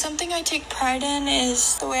caps. Something I take pride in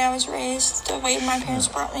is the way I was raised, the way my parents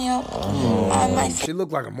brought me up. She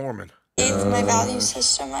looked like a Mormon. My value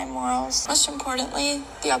system, my morals. Most importantly,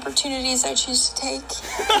 the opportunities I choose to take.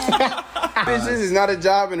 Bitch, this is not a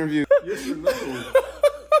job interview. Yes or no?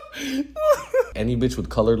 Any bitch with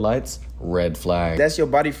colored lights, red flag. That's your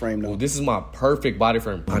body frame, though. Well, this is my perfect body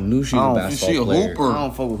frame. I knew she was a basketball player. Hooper. I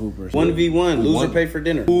don't fuck with hoopers. 1v1. Loser pay for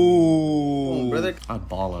dinner. Ooh. Brother. I'd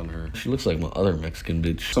ball on her. She looks like my other Mexican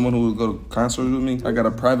bitch. Someone who would go to concerts with me. I got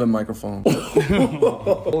a private microphone.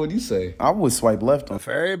 What would you say? I would swipe left on.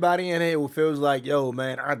 For everybody in here who feels like, yo,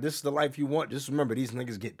 man, this is the life you want, just remember, these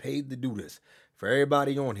niggas get paid to do this. For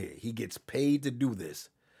everybody on here, he gets paid to do this.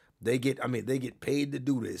 They get paid to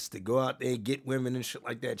do this, to go out there and get women and shit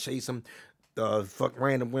like that, chase them, fuck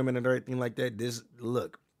random women and everything like that.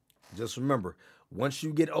 Look, just remember, once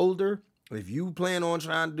you get older, if you plan on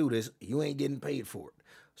trying to do this, you ain't getting paid for it.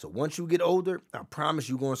 So once you get older, I promise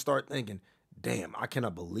you're going to start thinking, damn, I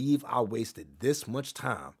cannot believe I wasted this much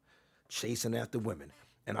time chasing after women.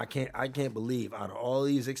 And I can't believe out of all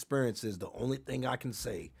these experiences, the only thing I can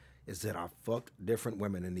say is that I fucked different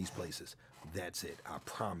women in these places. That's it. I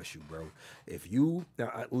promise you, bro. If you,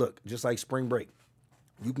 look, just like spring break,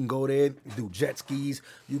 You can go there, do jet skis.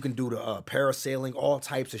 You can do the parasailing, all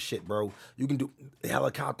types of shit, bro. You can do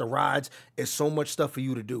helicopter rides. It's so much stuff for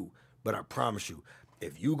you to do. But I promise you,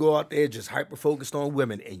 if you go out there just hyper-focused on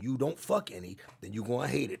women and you don't fuck any, then you're going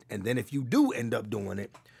to hate it. And then if you do end up doing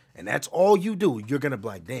it, and that's all you do, you're going to be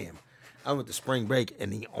like, damn, I went to spring break,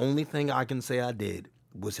 and the only thing I can say I did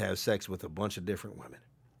was have sex with a bunch of different women.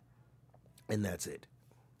 And that's it.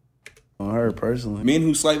 On her personally. Men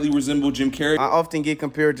who slightly resemble Jim Carrey. I often get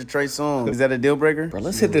compared to Trey Songz. Is that a deal breaker? Bro,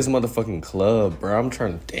 let's hit this motherfucking club, bro. I'm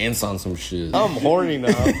trying to dance on some shit. I'm horny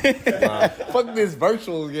now. Fuck this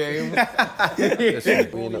virtual game. We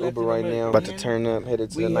in the Uber right now. About to turn up,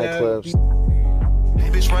 headed to the nightclubs. Hey,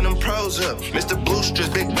 bitch, run them pros up. Mr. Booster's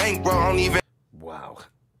big bankroll, I don't even. Wow.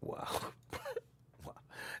 Wow.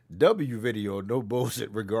 W video, no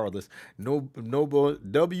bullshit regardless. No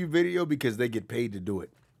bullshit. W video because they get paid to do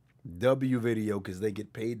it. W video because they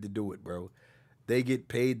get paid to do it, bro. They get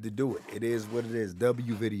paid to do it. It is what it is.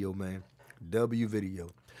 W video, man. W video.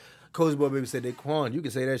 Cozy Boy Baby said, Daquan, you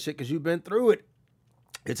can say that shit because you've been through it.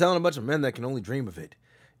 You're telling a bunch of men that can only dream of it.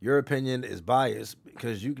 Your opinion is biased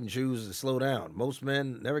because you can choose to slow down. Most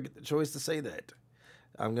men never get the choice to say that.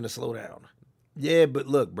 I'm going to slow down. Yeah, but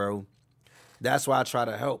look, bro. That's why I try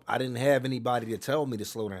to help. I didn't have anybody to tell me to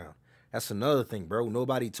slow down. That's another thing, bro.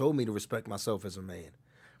 Nobody told me to respect myself as a man.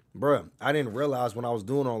 Bruh, I didn't realize when I was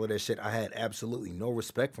doing all of that shit, I had absolutely no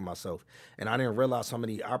respect for myself. And I didn't realize how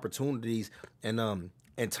many opportunities and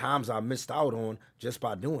times I missed out on just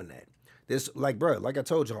by doing that. This, like, bruh, like I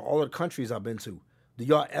told y'all, all the countries I've been to, do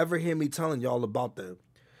y'all ever hear me telling y'all about the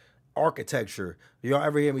architecture? Do y'all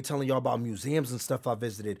ever hear me telling y'all about museums and stuff I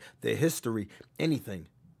visited, the history, anything?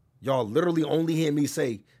 Y'all literally only hear me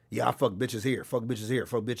say, yeah, I fuck bitches here, fuck bitches here,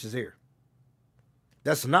 fuck bitches here.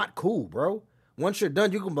 That's not cool, bro. Once you're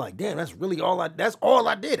done, you can be like, damn, that's all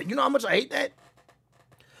I did. You know how much I hate that?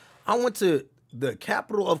 I went to the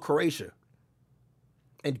capital of Croatia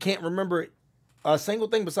and can't remember a single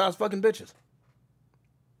thing besides fucking bitches.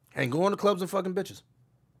 And going to clubs and fucking bitches.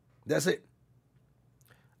 That's it.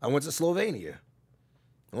 I went to Slovenia.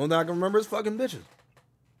 The only thing I can remember is fucking bitches.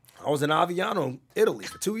 I was in Aviano, Italy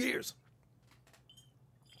for 2 years.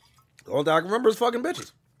 The only thing I can remember is fucking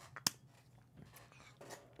bitches.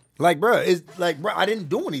 Like, bro, I didn't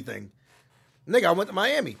do anything. Nigga, I went to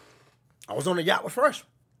Miami. I was on a yacht with Fresh.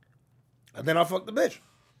 And then I fucked the bitch.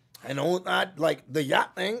 And the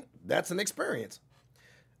yacht thing, that's an experience.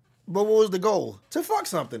 But what was the goal? To fuck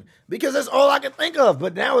something. Because that's all I could think of.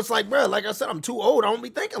 But now it's like, bro, like I said, I'm too old. I don't be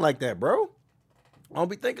thinking like that, bro. I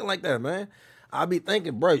don't be thinking like that, man. I be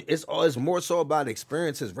thinking, bro, it's more so about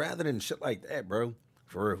experiences rather than shit like that, bro.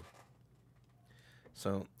 For real.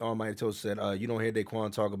 So, Almighty Toast said, you don't hear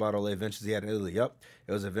Daquan talk about all the adventures he had in Italy. Yup.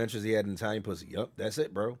 It was adventures he had in Italian pussy. Yup. That's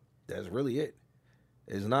it, bro. That's really it.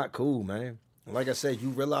 It's not cool, man. Like I said, you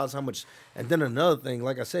realize how much, and then another thing,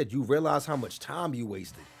 like I said, you realize how much time you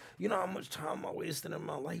wasted. You know how much time I wasted in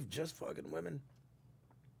my life just fucking women?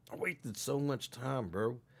 I wasted so much time,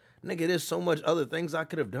 bro. Nigga, there's so much other things I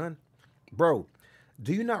could have done. Bro,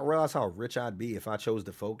 do you not realize how rich I'd be if I chose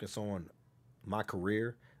to focus on my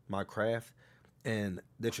career, my craft, and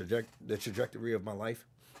the trajectory of my life?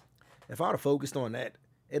 If I would have focused on that,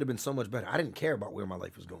 it'd have been so much better. I didn't care about where my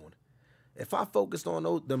life was going. If I focused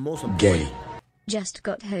on the most important... Just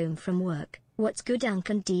got home from work. What's good,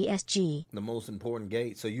 Uncle DSG? The most important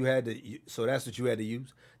gate. So you had to... So that's what you had to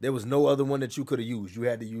use? There was no other one that you could have used. You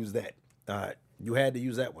had to use that. All right. You had to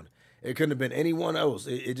use that one. It couldn't have been anyone else.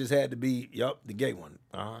 It just had to be, the gay one.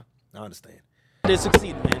 I understand. They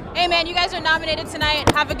succeeded, man. Hey, man, you guys are nominated tonight.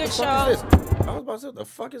 Have a good show. I was about to say, what the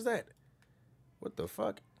fuck is that? What the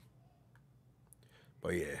fuck?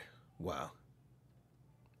 But yeah, wow.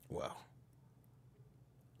 Wow.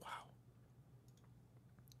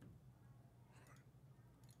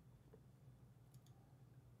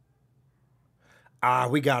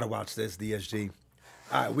 We gotta watch this, DSG.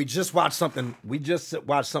 All right, we just watched something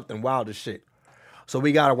wild as shit. So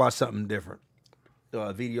we gotta watch something different.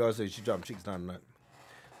 VDR says she dropped cheeks down tonight.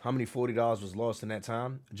 How many $40 was lost in that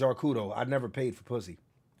time? Jarkudo, I never paid for pussy.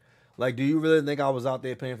 Like, do you really think I was out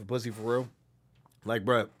there paying for pussy for real? Like,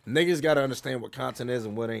 bruh, niggas gotta understand what content is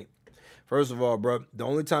and what ain't. First of all, bruh, the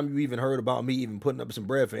only time you even heard about me even putting up some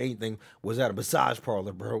bread for anything was at a massage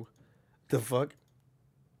parlor, bro. The fuck?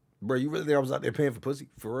 Bro, you really think I was out there paying for pussy?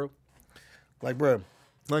 For real? Like, bro,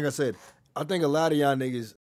 like I said, I think a lot of y'all niggas